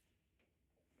project,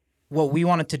 what we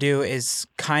wanted to do is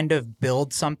kind of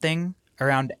build something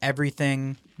around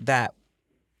everything that,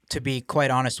 to be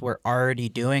quite honest, we're already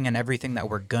doing and everything that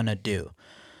we're gonna do.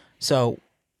 So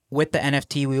with the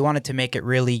NFT, we wanted to make it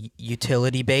really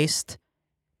utility based.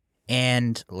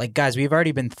 And like, guys, we've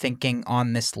already been thinking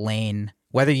on this lane,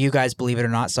 whether you guys believe it or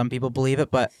not, some people believe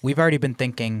it, but we've already been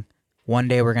thinking one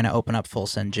day we're gonna open up Full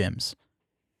Send gyms.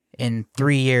 In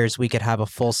 3 years, we could have a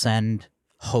Full Send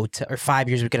hotel, or 5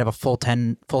 years, we could have a Full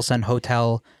Send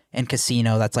hotel and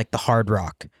casino that's like the Hard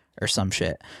Rock or some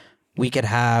shit. We could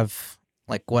have,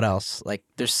 like, what else? Like,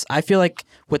 I feel like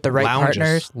with the right Lounges.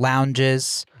 partners,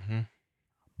 lounges,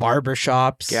 barber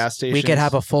shops, Gas we stations. could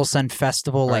have a Full Send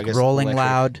festival, Or I like guess Rolling electric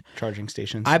Loud. charging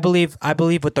stations. I believe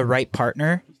with the right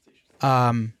partner,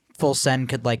 Full Send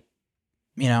could, like,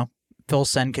 Full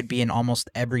Send could be in almost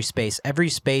every space. Every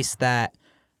space that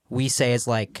we say is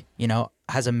like,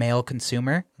 has a male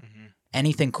consumer,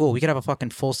 anything cool. We could have a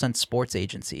fucking Full Send sports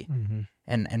agency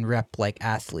and rep like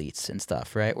athletes and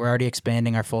stuff, right? We're already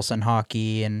expanding our Full Send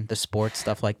hockey and the sports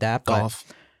stuff like that. but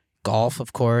golf,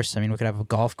 of course. I mean, we could have a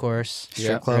golf course.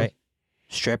 Strip club. Right?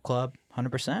 Strip club,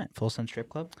 100%. Full Send strip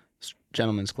club.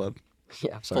 Gentlemen's Club.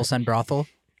 Yeah, sorry. Full Send brothel.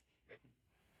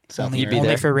 South Only, America.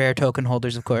 only for rare token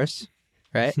holders, of course.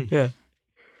 Right? Yeah.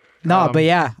 No, but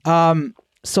yeah.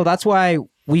 So that's why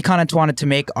we kind of wanted to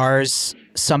make ours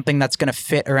something that's going to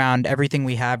fit around everything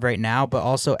we have right now, but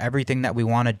also everything that we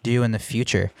want to do in the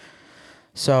future.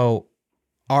 So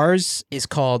ours is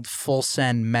called Full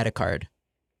Send Metacard.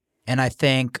 And I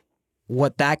think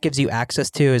what that gives you access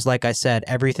to is, like I said,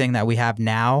 everything that we have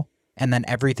now and then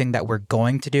everything that we're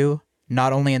going to do,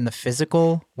 not only in the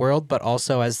physical world, but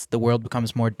also as the world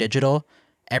becomes more digital,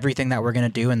 everything that we're going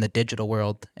to do in the digital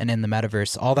world and in the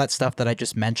metaverse, all that stuff that I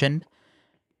just mentioned,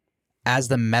 as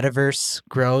the metaverse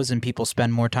grows and people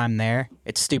spend more time there,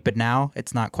 it's stupid now.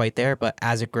 It's not quite there, but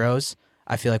as it grows,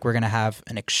 I feel like we're going to have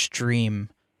an extreme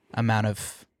amount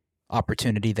of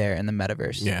opportunity there in the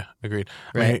metaverse. Yeah, agreed.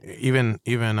 Right. I mean,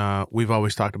 even we've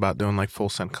always talked about doing like full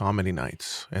send comedy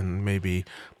nights and maybe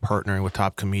partnering with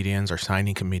top comedians or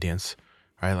signing comedians,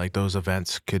 right? Like those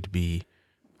events could be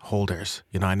holders.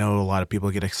 You know, I know a lot of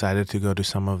people get excited to go to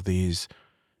some of these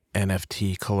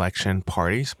NFT collection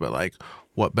parties, but like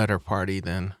what better party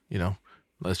than, you know,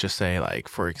 let's just say, like,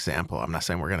 for example, I'm not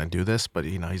saying we're going to do this, but,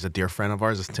 you know, he's a dear friend of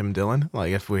ours, is Tim Dillon.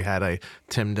 Like if we had a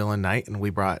Tim Dillon night and we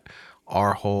brought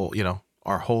our whole, you know,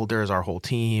 our holders, our whole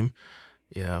team,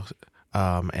 you know,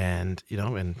 and, you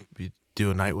know, and we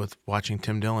do a night with watching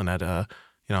Tim Dillon at a,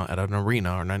 you know, at an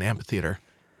arena or an amphitheater.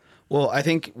 Well, I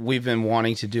think we've been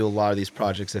wanting to do a lot of these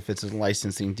projects, if it's a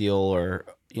licensing deal or,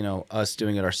 you know, us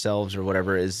doing it ourselves or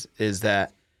whatever, is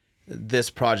that this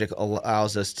project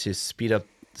allows us to speed up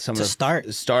some To of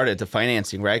start. start it to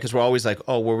financing, right? Because we're always like,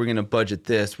 oh, where are we going to budget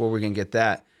this? Where are we going to get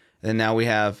that? And now we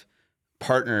have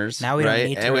partners, Now we don't right?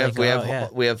 need to and really go out, yeah.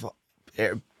 we have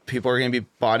people are going to be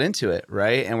bought into it,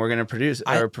 right? And we're going to produce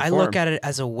I or perform. look at it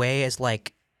as a way as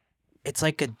like, it's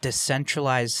like a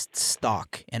decentralized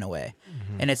stock in a way.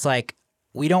 And it's like,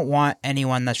 we don't want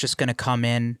anyone that's just going to come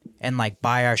in and like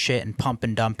buy our shit and pump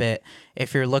and dump it.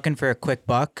 If you're looking for a quick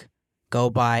buck, go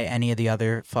buy any of the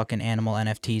other fucking animal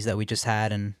NFTs that we just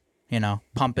had and, you know,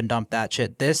 pump and dump that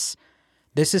shit. This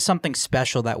is something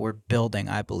special that we're building,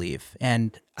 I believe.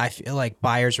 And I feel like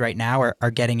buyers right now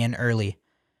are getting in early.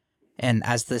 And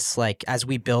as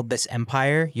we build this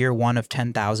empire, you're one of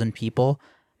 10,000 people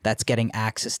that's getting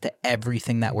access to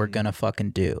everything that we're going to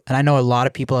fucking do. And I know a lot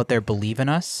of people out there believe in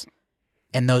us.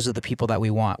 And those are the people that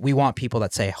we want. We want people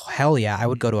that say, hell yeah, I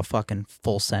would go to a fucking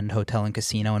full send hotel and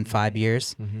casino in 5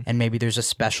 years. And maybe there's a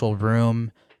special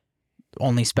room,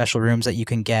 only special rooms that you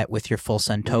can get with your full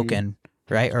send token,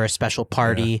 right? Or a special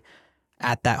party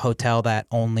at that hotel that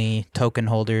only token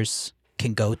holders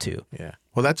can go to. Yeah.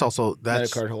 Well, that's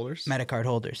Metacard holders. Metacard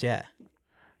holders, yeah.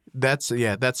 That's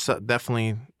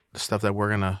definitely the stuff that we're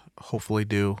going to hopefully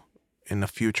do in the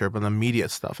future, but the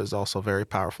immediate stuff is also very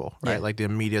powerful, right? Yeah. Like the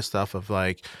immediate stuff of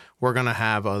like, we're going to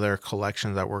have other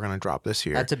collections that we're going to drop this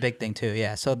year. That's a big thing too,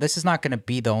 yeah. So this is not going to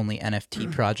be the only NFT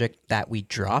project that we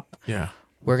drop. Yeah.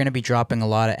 We're going to be dropping a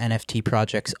lot of NFT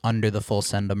projects under the Full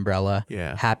Send umbrella.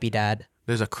 Yeah. Happy Dad.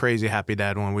 There's a crazy Happy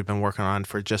Dad one we've been working on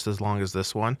for just as long as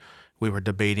this one. We were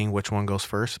debating which one goes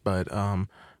first, but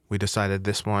we decided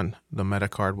this one, the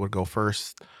Metacard, would go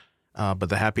first. But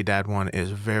the Happy Dad one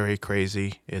is very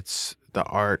crazy. It's the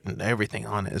art and everything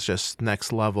on it is just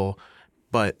next level.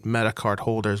 But Metacard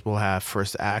holders will have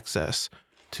first access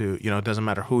to, you know, it doesn't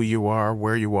matter who you are,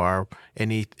 where you are,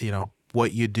 any, you know,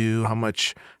 what you do,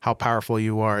 how powerful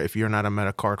you are. If you're not a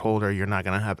Metacard holder, you're not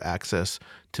going to have access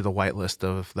to the whitelist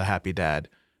of the Happy Dad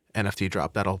NFT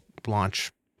drop. That'll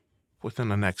launch within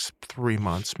the next 3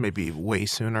 months, maybe way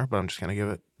sooner, but I'm just going to give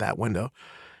it that window.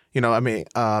 You know, I mean,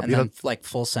 And you then know, like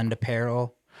Full Send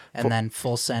apparel and then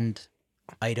Full Send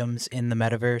items in the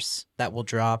metaverse that will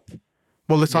drop.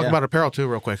 well, let's talk Yeah. about apparel too,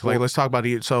 real quick. Like, let's talk about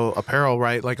so apparel,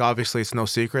 right? Like, obviously, it's no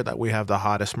secret that we have the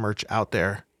hottest merch out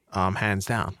there, hands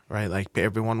down, right? Like,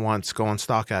 everyone wants go on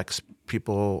StockX.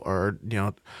 People are, you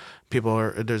know,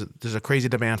 there's a crazy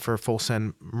demand for Full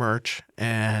Send merch,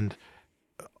 and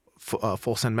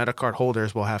Full Send Metacard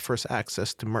holders will have first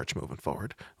access to merch moving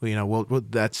forward. You know,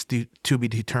 that's to be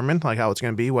determined, like how it's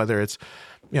going to be, whether it's,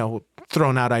 you know,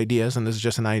 throwing out ideas, and this is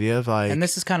just an idea of like, And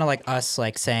this is kind of like us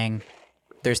like saying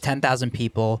there's 10,000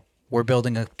 people. We're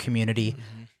building a community.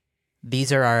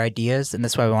 These are our ideas. And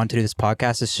that's why we wanted to do this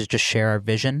podcast, is to just share our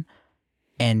vision.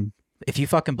 And if you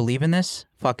fucking believe in this,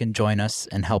 fucking join us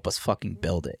and help us fucking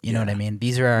build it. You know what I mean?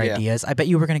 These are our Yeah. ideas. I bet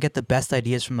you we're going to get the best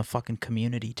ideas from the fucking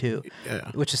community too, yeah,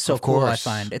 which is so of cool, I course.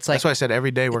 find. It's like, that's why I said every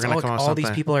day we're it's going to come up with all something.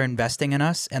 these people are investing in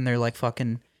us and they're like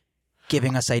fucking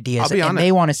giving us ideas. I'll be And honest.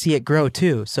 they want to see it grow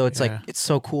too. So it's like, Yeah. it's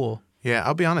so cool. Yeah,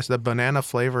 I'll be honest. The banana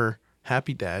flavor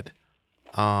Happy Dad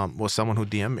was someone who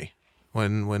DM'd me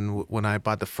when I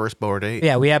bought the first Bored Ape.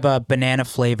 Yeah, we have a banana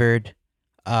flavored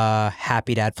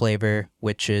Happy Dad flavor,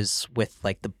 which is with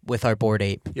with our Bored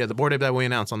Ape. Yeah, the Bored Ape that we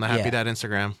announced on the Happy Yeah. Dad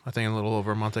Instagram, I think a little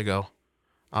over a month ago.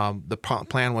 The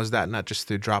plan was that not just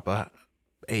to drop a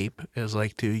ape, is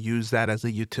like to use that as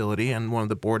a utility. And one of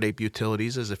the Bored Ape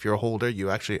utilities is if you're a holder, you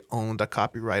actually own the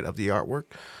copyright of the artwork.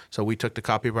 So we took the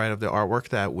copyright of the artwork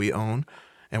that we own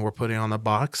and we're putting it on the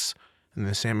box. And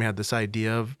then Sammy had this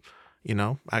idea of, you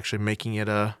know, actually making it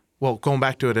going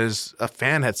back to it, as a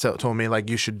fan had told me, like,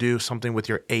 you should do something with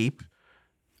your ape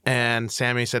And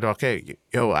Sammy said, okay,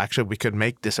 yo, actually, we could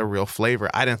make this a real flavor.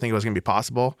 I didn't think it was going to be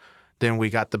possible. Then we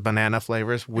got the banana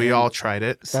flavors. We all tried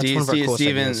it. That's one of our coolest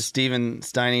ideas. Steven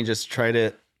Steiny just tried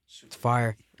it. It's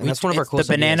fire. And that's one of our The coolest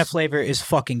banana ideas. flavor is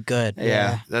fucking good.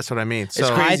 Yeah. That's what I mean. It's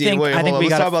So crazy. I think Wait, hold we on. Let's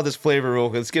gotta- talk about this flavor real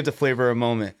quick. Let's give the flavor a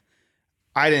moment.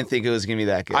 I didn't think it was going to be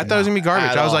that good. I thought it was going to be garbage.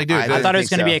 At I was all. like, dude, I thought it was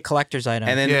didn't going to think be a collector's item.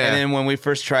 And then, Yeah. and then when we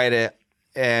first tried it,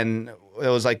 and it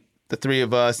was like the three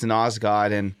of us and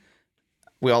Osgod, and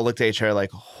we all looked at each other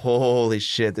like, "Holy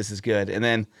shit, this is good!" And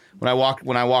then when I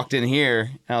walked in here,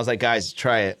 and I was like, "Guys,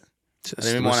 try it." I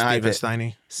didn't want to hype Steven it.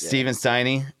 Steiny. Steven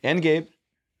Steiny and Gabe.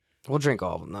 We'll drink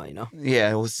all of them, though, you know. Yeah,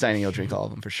 well, Steiny will drink all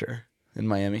of them for sure in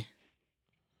Miami.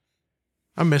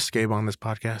 I miss Gabe on this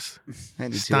podcast. I do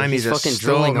too. Steiny He's just fucking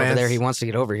stole, drooling man. over there. He wants to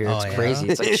get over here. Oh, It's yeah? crazy.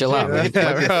 It's like, chill out, man. Wipe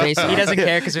your face he off. doesn't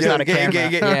care because there's not a camera.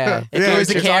 Yeah. If there was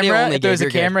a it's audio camera, only, if there was a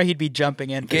Gabe, you're good. camera, he'd be jumping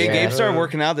in. Gabe, Yeah. Gabe started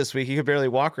working out this week. He could barely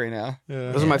walk right now.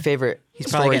 Those are my favorite He's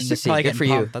probably stories getting, to see. probably Good getting for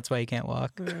you. pumped. That's why he can't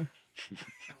walk.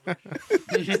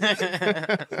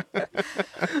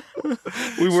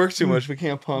 We work too much. We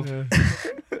can't pump.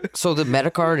 So the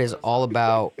Metacard is all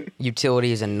about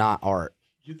utilities and not art.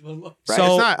 Right? So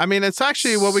It's not. I mean, it's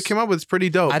actually what we came up with is pretty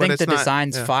dope. I but think it's the not-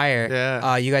 design's yeah. fire.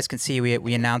 Yeah. You guys can see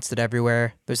we announced it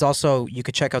everywhere. There's also, you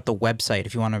could check out the website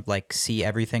if you want to like see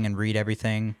everything and read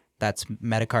everything. That's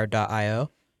metacard.io.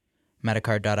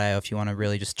 Metacard.io if you want to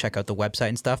really just check out the website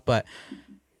and stuff. But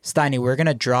Steiny, we're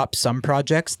gonna drop some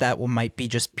projects that might be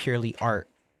just purely art.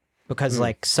 Because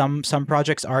like some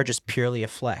projects are just purely a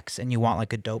flex and you want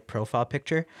like a dope profile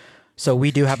picture. So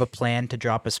we do have a plan to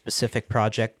drop a specific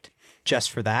project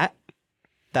just for that.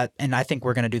 And I think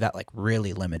we're gonna do that like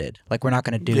really limited. Like we're not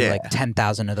gonna do Yeah. like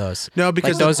 10,000 of those. No,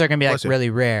 because like those are gonna be like Bless you. really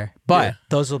rare. But Yeah.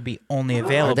 those will be only there-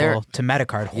 available to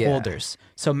Metacard Yeah. holders.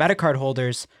 So Metacard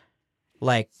holders,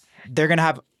 like they're gonna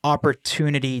have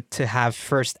opportunity to have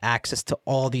first access to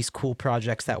all these cool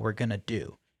projects that we're gonna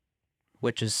do,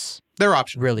 which is their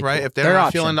option, Really right? cool. If they're Their not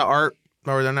option. feeling the art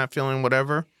or they're not feeling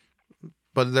whatever,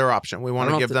 but their option. We want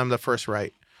don't to know give if them the first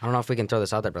right. I don't know if we can throw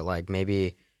this out there, but like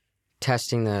maybe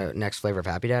testing the next flavor of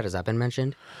Happy Dad. Has that been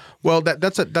mentioned? Well,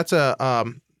 that's a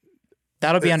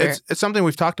that'll be under it's something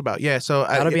we've talked about. Yeah, so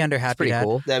that'll be under It's Happy pretty Dad.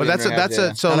 cool. But that's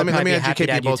a so That'll let me probably be a educate Happy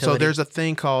Dad people. So utility. there's a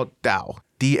thing called DAO,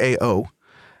 DAO,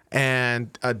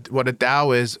 and what a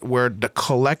DAO is, where the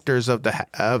collectors of the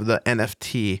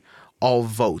NFT all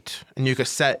vote, and you could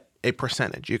set a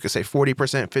percentage. You could say 40%,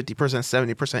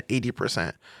 50%, 70%,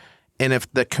 80%, and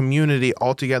if the community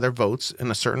altogether votes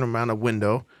in a certain amount of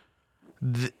window,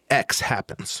 the X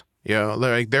happens. You know,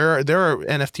 like there are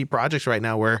NFT projects right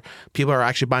now where people are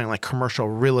actually buying like commercial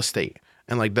real estate,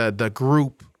 and like the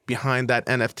group behind that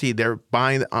NFT, they're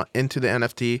buying into the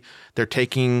NFT. They're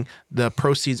taking the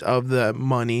proceeds of the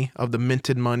money, of the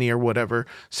minted money or whatever,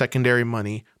 secondary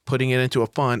money, putting it into a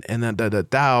fund, and then the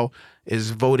DAO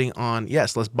is voting on,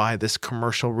 yes, let's buy this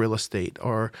commercial real estate,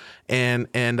 or and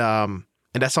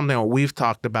that's something that we've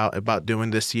talked about doing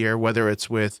this year, whether it's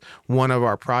with one of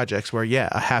our projects where, yeah,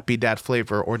 a Happy Dad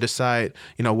flavor, or decide,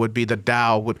 would be the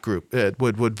DAO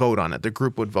would vote on it. The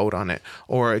group would vote on it.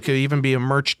 Or it could even be a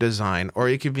merch design, or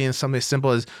it could be in something as simple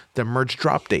as the merch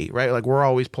drop date, right? Like we're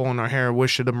always pulling our hair. Where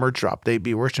should the merch drop date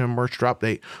be? Where should a merch drop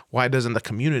date? Why doesn't the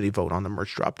community vote on the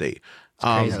merch drop date?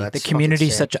 Crazy. that's The fucking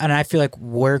community's sick. such, and I feel like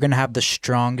we're gonna have the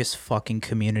strongest fucking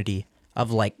community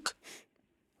of like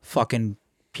fucking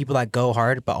people that go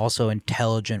hard, but also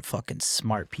intelligent, fucking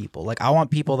smart people. Like I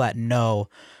want people that know,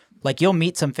 like you'll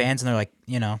meet some fans and they're like,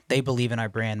 they believe in our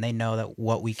brand. They know that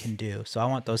what we can do. So I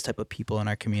want those type of people in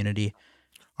our community.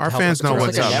 Our help fans us know grow.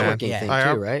 what's It's up, like a man. networking Yeah. thing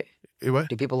I- too, right? What?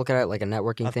 Do people look at it like a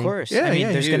networking Of thing? course. Yeah, I mean,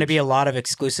 yeah, there's going to huge. be a lot of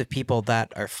exclusive people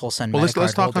that are full send. Well, let's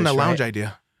Metacard talk on the holders, lounge right?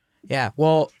 idea. Yeah.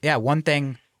 Well, yeah. One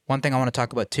thing I want to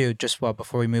talk about too, just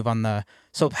before we move on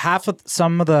so half of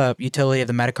some of the utility of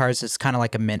the Metacards is kind of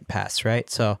like a mint pass, right?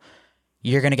 So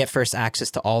you're going to get first access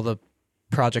to all the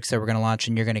projects that we're going to launch,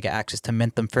 and you're going to get access to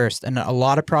mint them first. And a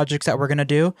lot of projects that we're going to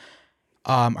do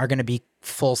are going to be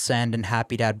full send and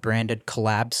Happy Dad branded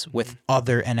collabs with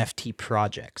other NFT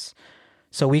projects.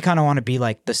 So we kind of want to be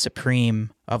like the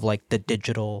supreme of like the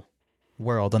digital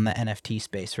world and the NFT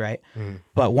space, right?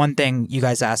 But one thing you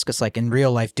guys ask us, like in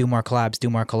real life, do more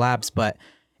collabs. But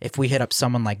if we hit up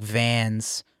someone like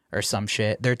Vans or some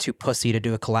shit, they're too pussy to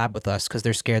do a collab with us because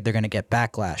they're scared they're going to get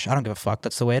backlash. I don't give a fuck.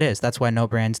 That's the way it is. That's why no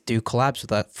brands do collabs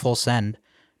with that full send,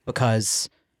 because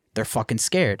they're fucking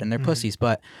scared and they're pussies.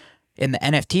 But in the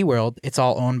NFT world, it's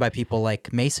all owned by people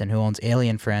like Mason, who owns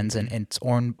Alien Friends, and it's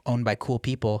owned by cool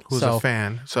people. Who's so a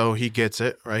fan, so he gets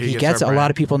it, right? he gets it. our A lot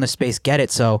brand. of people in the space get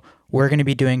it. So we're going to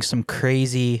be doing some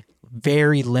crazy,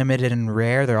 very limited and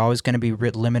rare. They're always going to be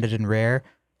limited and rare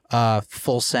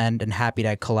Full Send and Happy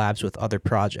Dad collabs with other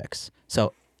projects.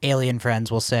 So Alien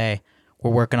Friends will say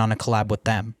we're working on a collab with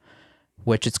them,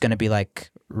 which it's going to be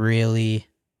like really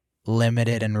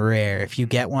limited and rare. If you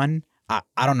get one, I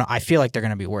don't know. I feel like they're going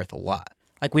to be worth a lot.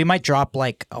 Like we might drop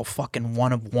like a fucking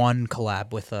one of one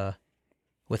collab with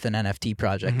an NFT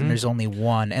project, and there's only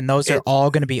one, and those are all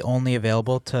going to be only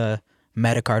available to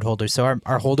MetaCard holders. So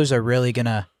our holders are really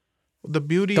gonna The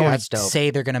beauty don't is dope. say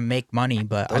they're gonna make money,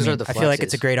 but Those I are the feel like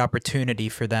it's a flexes. great opportunity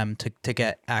for them to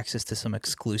get access to some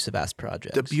exclusive ass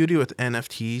projects. the beauty with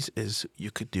NFTs is you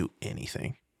could do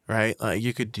anything, right? Like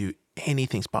you could do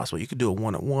anything's possible. You could do a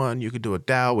one-on-one. You could do a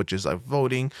DAO, which is a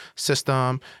voting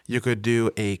system. You could do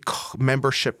a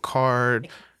membership card.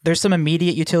 There's some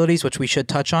immediate utilities which we should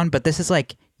touch on, but this is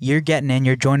like you're getting in,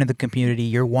 you're joining the community,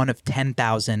 you're one of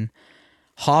 10,000.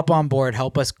 Hop on board,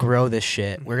 help us grow this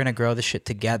shit. We're gonna grow this shit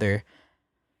together,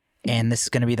 and this is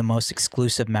gonna be the most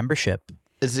exclusive membership.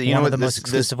 Is it, One of what, the most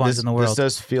exclusive ones in the This world.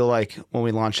 does feel like when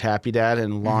we launched Happy Dad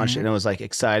and launched, and it was like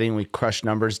exciting. We crushed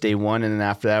numbers day one, and then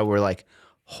after that, we're like,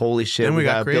 holy shit, Then we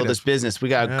got gotta build creative. this business. We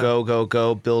gotta Yeah. go,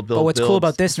 build. But what's cool build.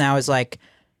 about this now is like,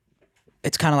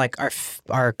 it's kind of like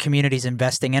our community's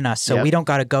investing in us, so Yep. we don't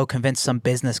got to go convince some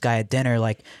business guy at dinner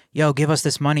like, "Yo, give us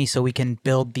this money so we can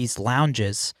build these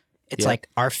lounges." It's Yep. like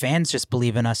our fans just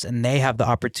believe in us, and they have the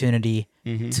opportunity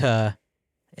to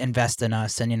invest in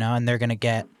us, and and they're gonna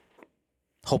get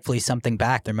hopefully something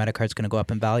back. Their Metacard's gonna go up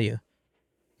in value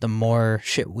the more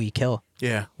shit we kill.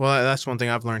 Yeah, well, that's one thing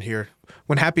I've learned here.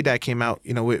 When Happy Dad came out,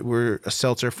 we're a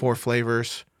seltzer, 4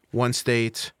 flavors, 1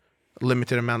 state,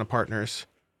 limited amount of partners,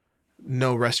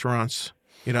 no restaurants,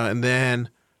 and then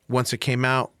once it came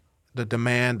out, the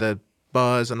demand, the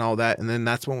buzz and all that, and then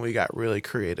that's when we got really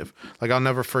creative. Like I'll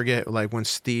never forget like when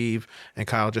Steve and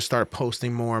Kyle just started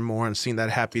posting more and more and seeing that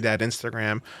Happy Dad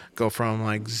Instagram go from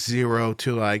like 0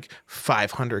 to like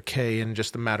 500K in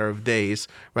just a matter of days,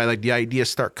 right? Like the ideas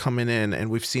start coming in, and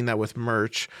we've seen that with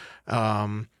merch.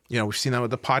 We've seen that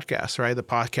with the podcast, right? The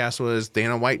podcast was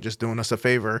Dana White just doing us a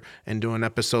favor and doing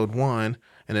episode 1,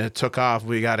 and then it took off.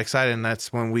 We got excited, and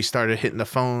that's when we started hitting the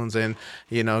phones and,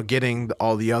 getting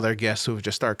all the other guests who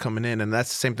just start coming in. And that's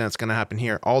the same thing that's going to happen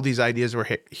here. All these ideas we're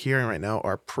hearing right now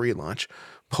are pre-launch.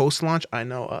 Post-launch, I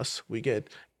know us. We get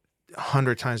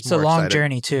 100 times It's more a long excited.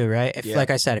 journey too, right? If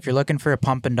like I said, if you're looking for a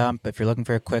pump and dump, if you're looking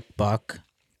for a quick buck,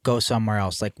 go somewhere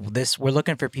else. Like this, we're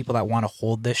looking for people that want to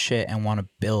hold this shit and want to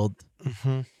build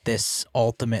this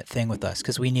ultimate thing with us,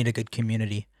 because we need a good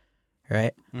community,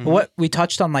 right? But what we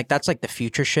touched on, like that's like the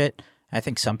future shit. I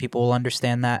think some people will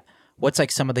understand that. What's like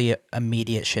some of the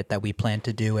immediate shit that we plan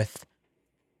to do with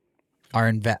our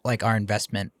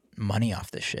investment money off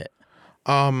this shit?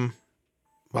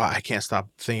 Well, I can't stop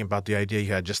thinking about the idea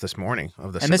you had just this morning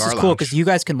of the And this cigar is cool lounge. because you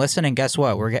guys can listen, and guess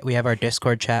what? We have our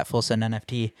Discord chat, Full Send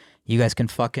NFT. You guys can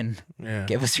fucking Yeah.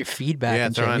 give us your feedback Yeah,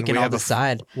 and shit. throw We in- can we all have a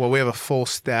decide. Well, we have a full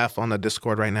staff on the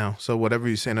Discord right now. So whatever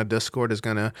you say in a Discord is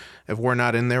gonna, if we're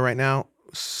not in there right now,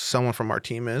 someone from our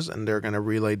team is, and they're gonna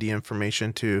relay the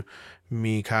information to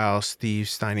me, Kyle, Steve,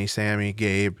 Steiny, Sammy,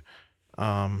 Gabe.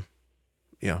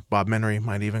 Bob Menery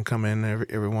might even come in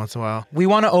every once in a while. We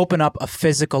want to open up a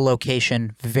physical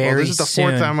location very Well, this is the soon.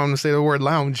 fourth time I'm gonna say the word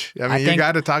lounge. I mean, you think-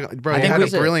 got to talk, bro. I You think had a we-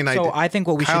 brilliant idea. So I think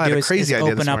what we Kyle should had do a is crazy idea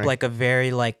this open up morning. like a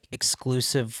very like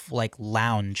exclusive like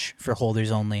lounge for holders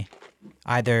only,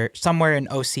 either somewhere in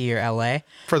OC or LA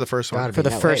for the first one. Gotta for be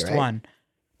the in LA, first right? one.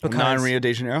 Not in Because Rio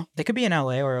de Janeiro. they could be in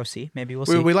LA or OC. Maybe we'll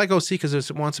see. We like OC because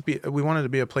we want it to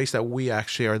be a place that we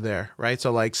actually are there, right?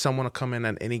 So like someone will come in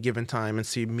at any given time and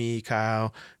see me,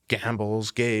 Kyle,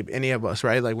 Gambles, Gabe, any of us,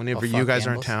 right? Like whenever you fuck guys are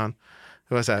in Gambles. town.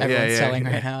 What's that? Everyone's selling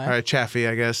right now, eh? All right, Chaffee,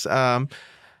 I guess. You know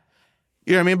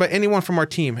what I mean? But anyone from our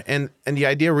team, and the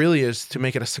idea really is to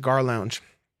make it a cigar lounge.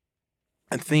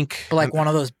 And think But like one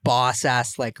of those boss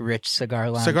ass like rich cigar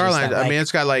lounges. cigar lounge. that, I like, mean,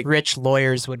 it's got like rich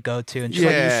lawyers would go to and shit. Yeah.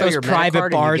 Like, You show those your private Metacard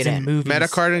and you bars get and in. movies.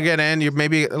 Metacard to get in.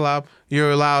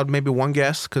 You're allowed maybe one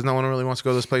guest because no one really wants to go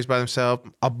to this place by themselves.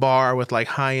 A bar with like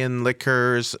high end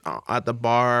liquors at the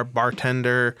bar,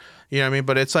 bartender. You know what I mean?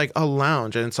 But it's like a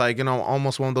lounge, and it's like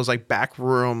almost one of those like back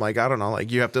room. Like I don't know,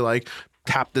 like you have to like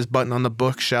tap this button on the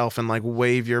bookshelf and like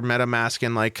wave your MetaMask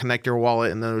and like connect your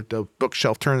wallet, and the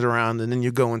bookshelf turns around, and then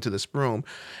you go into this room.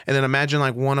 And then imagine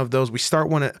like one of those. We start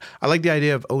one at. I like the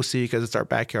idea of OC because it's our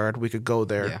backyard. We could go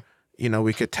there. Yeah.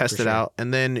 We could test it out,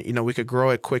 and then we could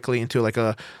grow it quickly into like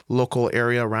a local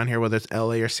area around here, whether it's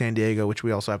LA or San Diego, which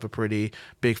we also have a pretty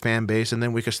big fan base. And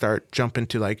then we could start jumping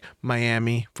to like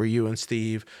Miami for you and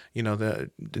Steve,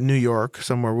 the New York,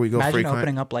 somewhere we go Imagine frequent.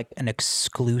 opening up like an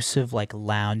exclusive like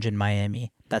lounge in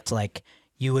Miami. That's like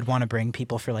you would want to bring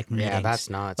people for like meetings. Yeah, that's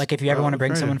nuts. Like if you ever want to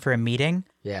bring crazy. someone for a meeting,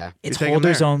 Yeah. it's take 'em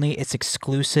holders there. only. It's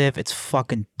exclusive. It's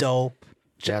fucking dope.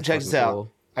 That's Check this fucking out.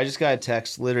 cool. I just got a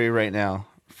text literally right now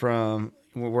from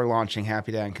we're launching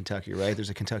Happy Dad in Kentucky, right? There's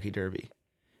a Kentucky Derby.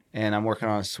 And I'm working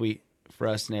on a suite for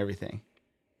us and everything.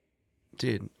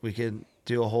 Dude, we could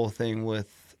do a whole thing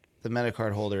with the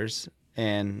Metacard holders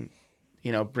and,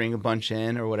 you know, bring a bunch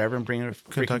in or whatever and bring a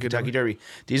freaking Kentucky Derby.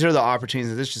 These are the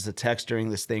opportunities. This is just a text during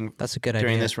this thing. That's a good during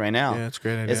idea. this right now. Yeah, it's a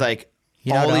great idea. It's like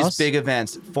You know all what these else? big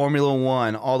events, Formula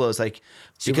One, all those. Like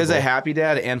because of Happy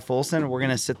Dad and Folsom, we're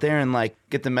gonna sit there and like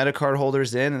get the Metacard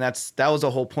holders in, and that was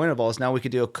the whole point of all this. Now we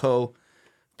could do a What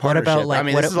partnership. about like I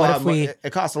mean, what, this is a what lot if of we? it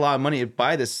costs a lot of money to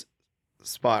buy this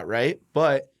spot, right?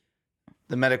 But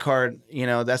the Metacard, you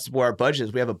know, that's where our budget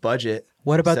is. We have a budget.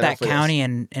 What about set up that for this. county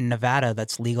in Nevada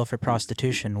that's legal for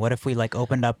prostitution? What if we like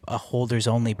opened up a holders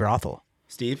only brothel?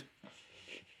 Steve?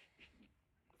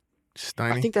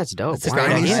 Steiny. I think that's dope. That's a Why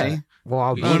great not? idea. Well,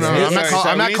 I'll be No, there. I'm not,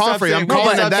 I'm not we calling stop for you. I'm saying-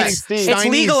 calling No, it but that. it's It's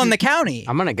legal in the county.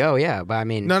 I'm gonna go, yeah, but I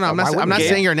mean, No, I'm why not. I'm wouldn't not you?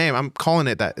 saying your name. I'm calling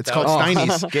it that. It's called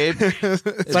Steiny's. Gabe?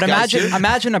 But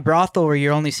imagine a brothel where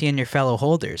you're only seeing your fellow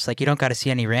holders. Like you don't got to see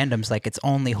any randoms. Like it's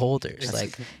only holders.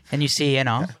 Like and you see, you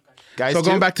know. Guys, So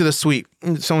going too? back to the suite,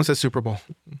 someone said Super Bowl.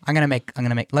 I'm gonna make.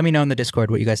 Let me know in the Discord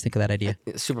what you guys think of that idea.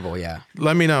 Super Bowl, yeah.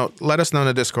 Let me know. Let us know in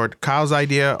the Discord. Kyle's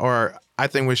idea, or I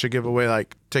think we should give away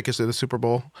like tickets to the Super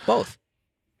Bowl. Both.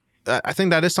 I think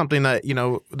that is something that, you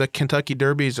know, the Kentucky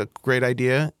Derby is a great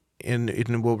idea, and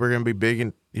we're going to be big,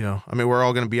 and you know, I mean, we're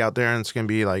all going to be out there, and it's going to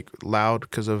be like loud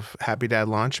because of Happy Dad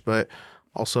launch, but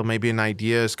also maybe an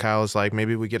idea is Kyle is like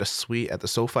maybe we get a suite at the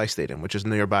SoFi Stadium, which is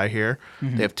nearby here.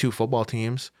 They have 2 football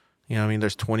teams. You know, I mean,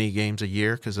 there's 20 games a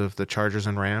year because of the Chargers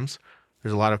and Rams.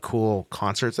 There's a lot of cool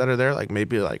concerts that are there. Like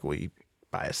maybe like we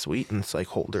buy a suite and it's like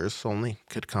holders only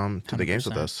could come to the games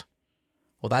with 100%. us.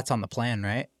 Well, that's on the plan,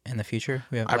 right? In the future,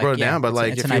 we have. I wrote it down, but it's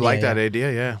like it's if an you like idea, that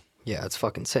idea, yeah. Yeah, it's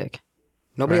fucking sick.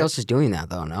 Nobody Right. else is doing that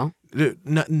though, no? Dude,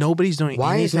 nobody's doing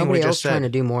Why anything is nobody we else just trying to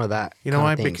said. do more of that? You know kind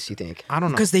why? of things, you think? I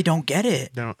don't know. because they don't get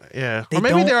it. They don't, yeah. They Or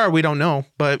maybe don't- they are. We don't know.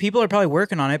 But People are probably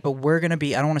working on it, but we're gonna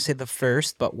be. I don't want to say the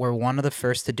first, but we're one of the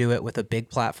first to do it with a big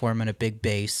platform and a big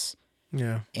base,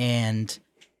 yeah. and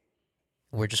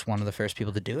we're just one of the first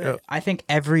people to do it. Yeah. I think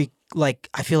I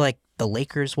feel like the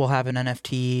Lakers will have an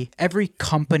NFT. Every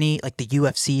company, like the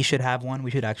UFC, should have one.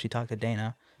 We should actually talk to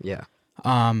Dana. Yeah.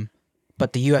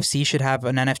 But the UFC should have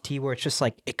an NFT where it's just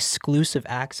like exclusive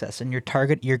access, and you're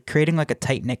creating like a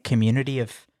tight knit community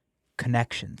of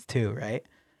connections too, right?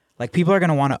 Like people are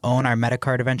gonna want to own our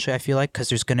Metacard eventually. I feel like because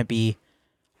there's gonna be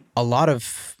a lot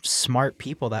of smart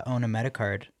people that own a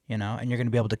Metacard, you know, and you're gonna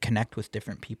be able to connect with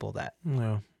different people.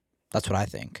 Yeah. That's what I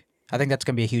think. I think that's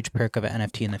gonna be a huge perk of an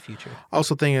NFT in the future. I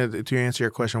also think to answer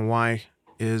your question, why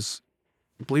is,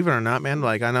 believe it or not, man,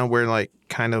 like I know we're like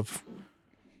kind of,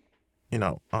 you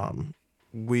know,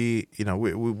 we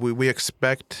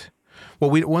expect, well,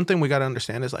 one thing we got to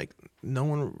understand is like no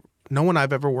one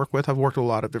I've ever worked with, I've worked with a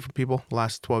lot of different people. The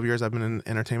last 12 years I've been in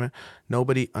entertainment.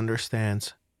 Nobody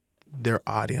understands their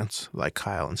audience like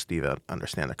Kyle and Steve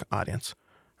understand their audience.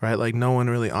 Right? Like no one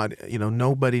really,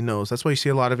 nobody knows. That's why you see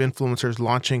a lot of influencers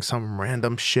launching some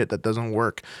random shit that doesn't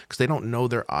work because they don't know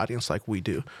their audience like we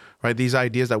do. Right? These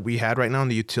ideas that we had right now in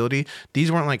the utility,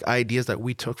 these weren't like ideas that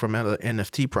we took from other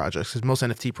NFT projects because most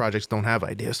NFT projects don't have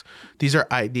ideas. These are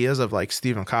ideas of like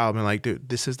Steve and Kyle being like, dude,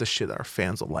 this is the shit that our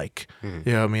fans will like. You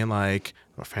know what I mean? Like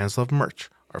our fans love merch.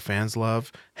 Our fans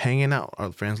love hanging out.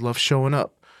 Our fans love showing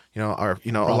up. A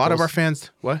lot of our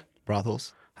fans, what?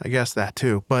 Brothels. I guess that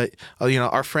too, but a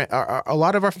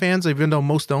lot of our fans, even though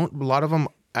most don't, a lot of them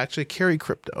actually carry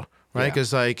crypto, right?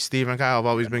 Because like Steve and Kyle have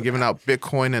always been giving out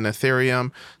Bitcoin and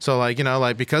Ethereum, so like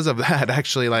because of that,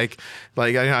 actually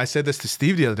I said this to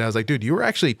Steve the other day. I was like, dude, you were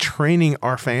actually training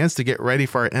our fans to get ready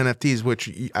for our NFTs, which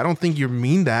I don't think you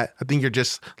mean that. I think you're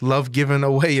just love giving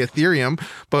away Ethereum,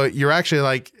 but you're actually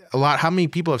like how many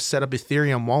people have set up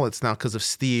Ethereum wallets now because of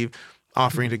Steve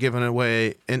offering to give it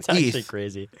away in ETH,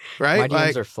 crazy. right? My DMs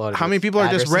Like, are flooded how many with people are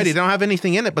just addresses. ready? They don't have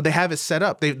anything in it, but they have it set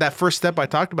up. That first step I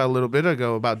talked about a little bit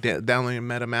ago about downloading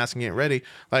MetaMask and getting ready.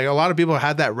 Like a lot of people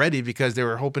had that ready because they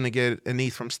were hoping to get an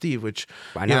ETH from Steve, which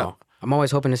I know. I'm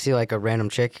always hoping to see like a random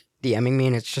chick DMing me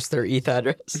and it's just their ETH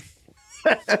address.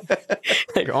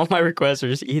 Like all my requests are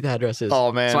just ETH addresses.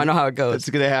 Oh man, So I know how it goes. It's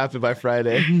gonna happen by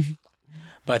Friday.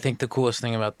 But I think the coolest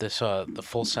thing about this, the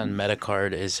full send meta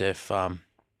card is if,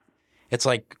 it's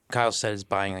like Kyle said, is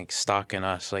buying like stock in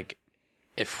us. Like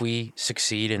if we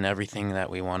succeed in everything that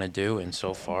we want to do, and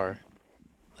so far,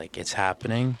 like it's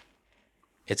happening,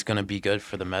 it's gonna be good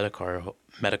for the meta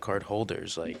card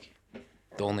holders. Like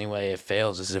the only way it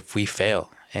fails is if we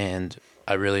fail, and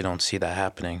I really don't see that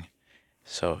happening.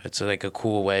 So it's like a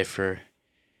cool way for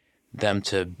them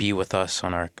to be with us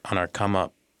on our come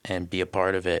up and be a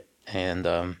part of it, and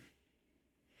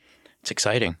it's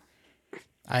exciting.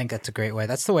 I think that's a great way.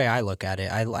 That's the way I look at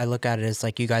it. I look at it as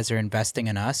like you guys are investing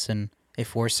in us, and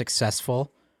if we're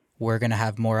successful, we're going to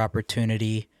have more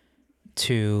opportunity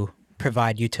to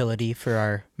provide utility for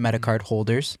our Metacard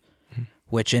holders,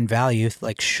 which in value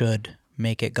like should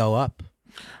make it go up.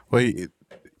 Well,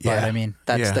 But yeah. I mean,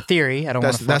 that's Yeah. the theory. I don't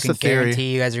want to That's fucking the theory.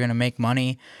 guarantee you guys are going to make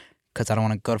money because I don't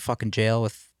want to go to fucking jail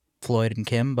with Floyd and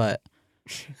Kim. But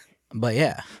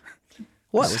yeah.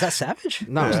 What was that savage?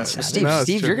 No, Yeah. Steve, No, it's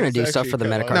Steve, true. you're gonna It's do stuff actually for the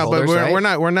kinda- Metacard No, but holders,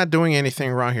 right? we're not doing anything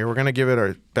wrong here. We're gonna give it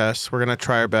our best. We're gonna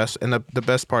try our best, and the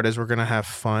best part is we're gonna have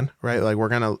fun, right? Like we're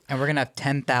gonna. And we're going to have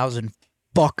 10,000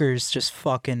 fuckers just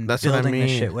fucking That's what I building mean.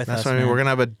 this shit with That's us, what I mean. man. We're gonna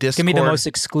have a It's Discord. going to be the most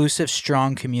exclusive,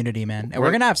 strong community, man. And we're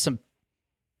We're- going to have some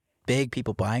big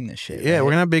people buying this shit. Yeah, right?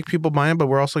 we're gonna have big people buying, but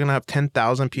we're also gonna have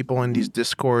 10,000 people in these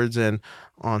Discords and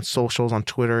on socials, on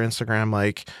Twitter, Instagram,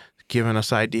 like giving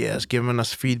us ideas, giving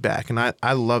us feedback, and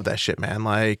I love that shit, man.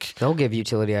 Like They'll give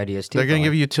utility ideas too. they're gonna though.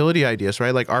 give you utility ideas,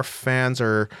 right? Like our fans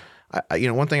are,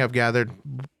 one thing I've gathered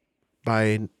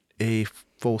by a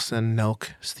full send Nelk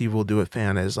Steve will do it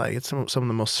fan is like it's some of the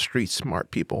most street smart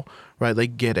people, right? They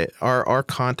get it. Our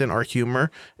content, our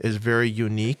humor is very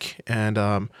unique, and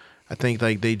I think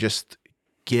like they just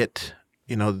get.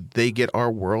 They get our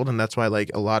world, and that's why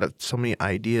like so many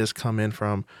ideas come in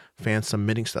from fans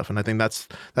submitting stuff, and I think that's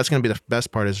gonna be the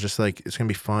best part. Is just like it's gonna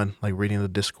be fun, like reading the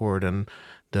Discord and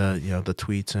the the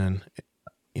tweets and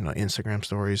Instagram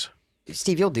stories.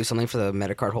 Steve, you'll do something for the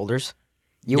Metacard holders.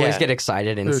 You always Yeah. get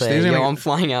excited and Dude, say, Steve's "Yo, gonna- I'm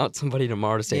flying out somebody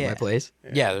tomorrow to stay at Yeah. my place,"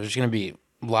 Yeah, there's gonna be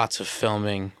lots of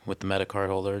filming with the Metacard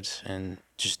holders and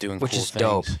just doing Which cool is things.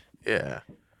 dope. Yeah,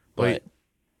 But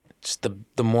just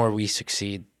the more we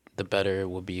succeed, the better it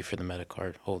will be for the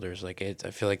Metacard holders. Like I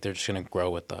feel like they're just gonna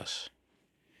grow with us.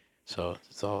 So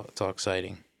it's all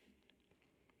exciting.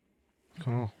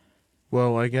 cool.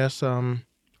 Well, I guess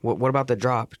What about the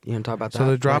drop? You want to talk about that? so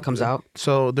the when drop it comes out.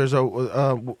 So there's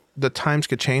the times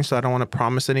could change, so I don't want to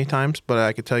promise any times, but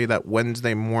I could tell you that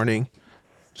Wednesday morning.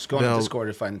 Just go on They'll- Discord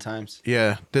to find the times.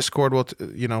 Yeah, Discord will.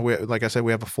 Like I said,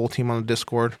 we have a full team on the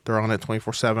Discord. They're on it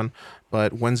 24/7.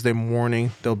 But Wednesday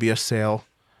morning there'll be a sale.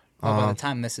 Well, by the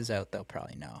time this is out, they'll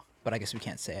probably know. But I guess we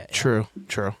can't say it. True.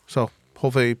 So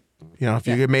hopefully, if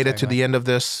you Yeah, made it to sorry, the end of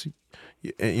this,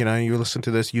 you listen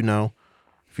to this,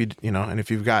 if and if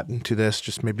you've gotten to this,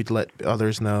 just maybe let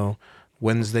others know.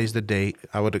 Wednesday's the date.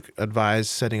 I would advise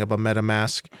setting up a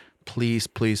MetaMask. Please,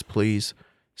 please, please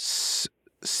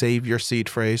save your seed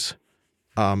phrase.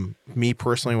 Me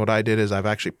personally, what I did is I've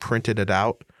actually printed it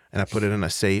out and I put it in a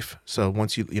safe. So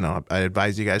once I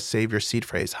advise you guys save your seed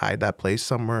phrase, hide that place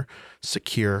somewhere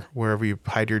secure, wherever you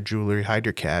hide your jewelry, hide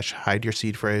your cash, hide your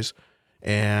seed phrase,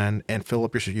 and fill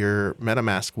up your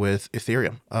MetaMask with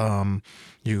Ethereum.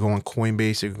 You go on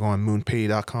Coinbase, you can go on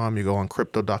moonpay.com, you go on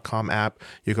crypto.com app,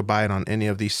 you could buy it on any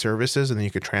of these services, and then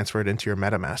you could transfer it into your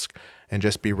MetaMask and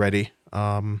just be ready.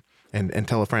 And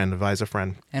tell a friend, advise a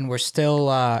friend. And we're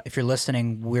still, if you're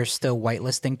listening, we're still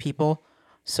whitelisting people.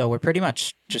 So we're pretty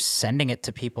much just sending it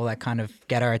to people that kind of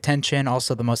get our attention.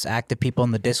 Also, the most active people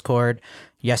in the Discord.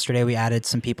 Yesterday, we added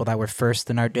some people that were first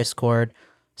in our Discord.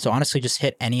 So honestly, just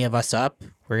hit any of us up.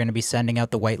 We're going to be sending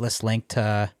out the whitelist link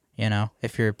to,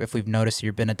 if we've noticed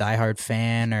you've been a diehard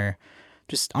fan, or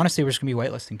just honestly, we're just going to be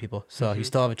whitelisting people. So you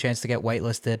still have a chance to get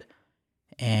whitelisted.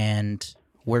 And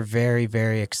we're very,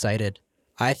 very excited.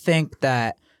 I think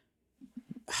that,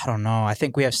 I don't know, I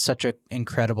think we have such an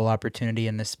incredible opportunity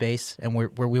in this space, and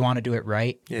we want to do it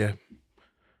right. Yeah.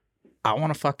 I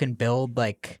want to fucking build,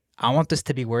 I want this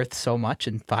to be worth so much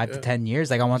in 5 to 10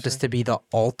 years. I want this to be the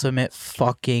ultimate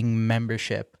fucking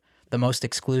membership, the most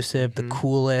exclusive, the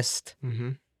coolest.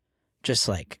 Mm-hmm. Just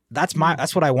that's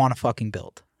what I want to fucking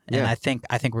build. And Yeah. I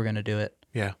think we're going to do it.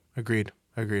 Yeah. Agreed.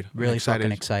 I'm Really excited.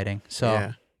 fucking exciting. So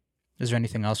Yeah. is there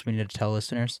anything else we need to tell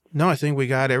listeners? No, I think we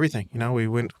got everything. We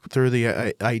went through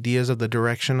the ideas of the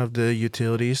direction of the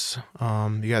utilities.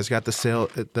 You guys got the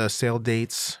sale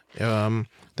dates. I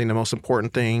think the most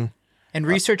important thing. And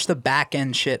research the back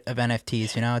end shit of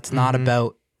NFTs. It's not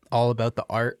all about the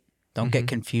art. Don't get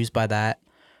confused by that.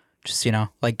 Just,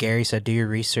 like Gary said, do your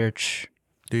research.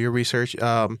 Do your research.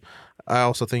 I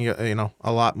also think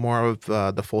a lot more of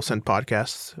the Full Send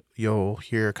podcasts. You'll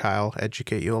hear Kyle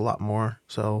educate you a lot more.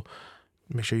 So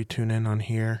make sure you tune in on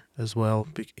here as well.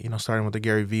 Starting with the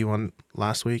Gary V one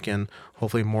last week, and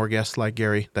hopefully more guests like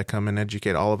Gary that come and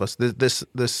educate all of us. This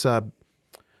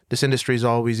this industry is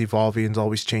always evolving, it's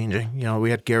always changing. You know, we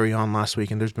had Gary on last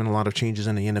week, and there's been a lot of changes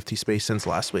in the NFT space since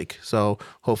last week. So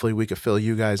hopefully we could fill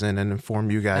you guys in and inform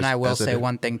you guys. And I will as it say is.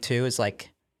 one thing too is like,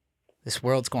 this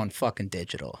world's going fucking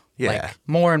digital. Yeah. Like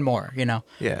more and more, you know.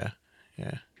 Yeah,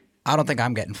 yeah, I don't think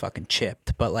I'm getting fucking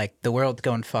chipped, but like the world's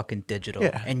going fucking digital.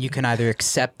 Yeah. And you can either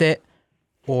accept it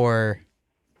or,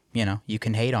 you know, you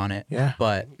can hate on it. Yeah.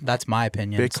 But that's my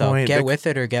opinion. so Bitcoin- get Bit- with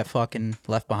it or get fucking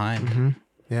left behind.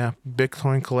 yeah.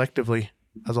 Bitcoin collectively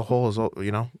as a whole is,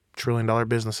 you know, $1 trillion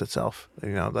business itself. You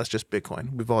know, that's just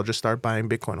Bitcoin. We've all just started buying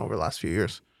Bitcoin over the last few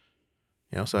years.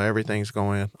 You know, so everything's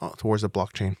going towards the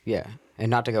blockchain. Yeah, and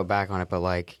not to go back on it, but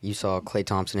like you saw Klay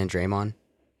Thompson and Draymond,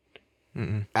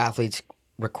 athletes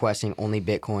requesting only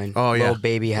Bitcoin. Oh, yeah. Lil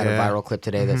Baby had a Yeah. viral clip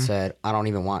today that said, "I don't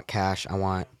even want cash. I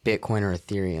want Bitcoin or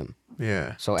Ethereum."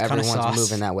 Yeah. So kinda everyone's sauce.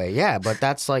 moving that way. Yeah, but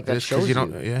that's like that It's 'cause shows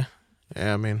you. Yeah.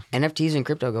 Yeah, I mean, NFTs and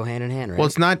crypto go hand in hand, right? well,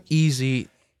 it's not easy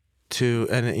to,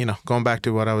 and you know, going back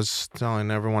to what I was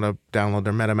telling everyone to download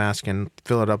their MetaMask and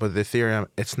fill it up with Ethereum,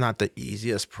 it's not the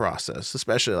easiest process,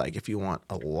 especially like if you want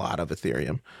a lot of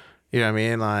Ethereum. You know what I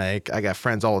mean? Like I got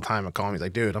friends all the time that call me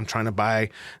like, dude, I'm trying to buy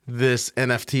this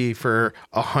NFT for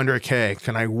 100K.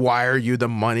 Can I wire you the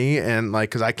money? And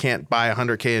like, cause I can't buy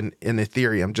 100K in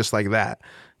Ethereum just like that,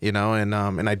 you know? And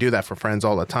I do that for friends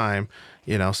all the time,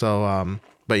 you know? So,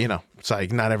 but you know, it's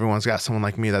like not everyone's got someone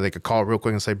like me that they could call real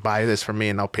quick and say, buy this for me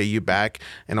and I'll pay you back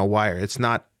in a wire. It's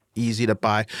not easy to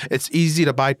buy. It's easy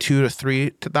to buy $2,000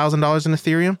 to $3,000 in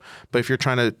Ethereum, but if you're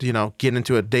trying to, you know, get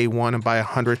into a day one and buy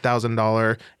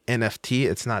 $100,000 NFT,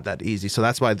 it's not that easy. So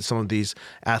that's why some of these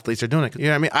athletes are doing it. You know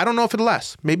what I mean? I don't know if it'll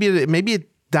last. Maybe it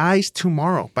dies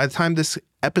tomorrow. By the time this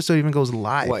episode even goes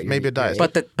live, What, maybe it dies.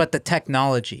 But the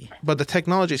technology. But the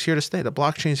technology is here to stay. The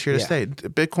blockchain is here to Yeah. stay.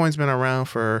 Bitcoin's been around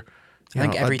for I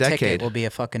think every a decade. ticket will be a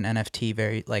fucking NFT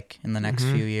very like in the next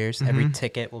few years. Every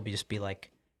ticket will be just be like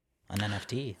an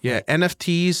NFT. Yeah,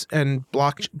 NFTs and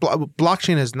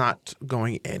blockchain is not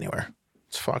going anywhere.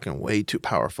 It's fucking way too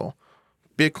powerful.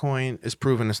 Bitcoin is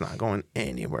proven it's not going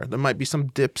anywhere. There might be some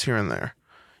dips here and there.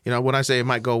 You know, when I say it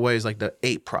might go away, it's like the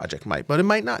 8 project might, but it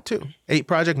might not too. 8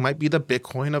 project might be the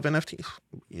Bitcoin of NFTs.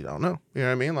 You don't know. You know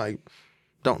what I mean? Like,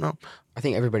 don't know. I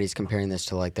think everybody's comparing this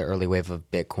to like the early wave of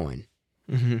Bitcoin.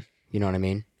 You know what I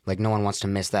mean? Like no one wants to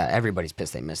miss that. Everybody's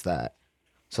pissed they missed that.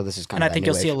 So this is kind And of. I think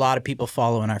you'll see a lot of people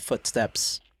following our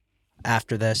footsteps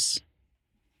after this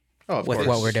Oh, of with course.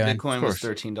 what we're doing. Bitcoin Of was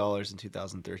course. $13 in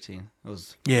 2013. It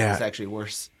was Yeah. It's actually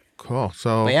worse. Cool.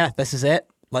 So But yeah, this is it.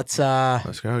 Let's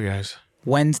let's go, guys.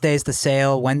 Wednesday's the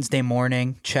sale. Wednesday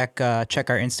morning. Check our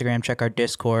Instagram, check our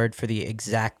Discord for the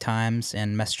exact times,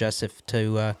 and message us if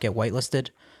to get whitelisted.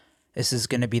 This is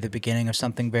going to be the beginning of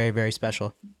something very, very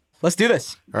special. Let's do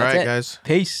this. All That's right, it. guys.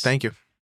 Peace. Thank you.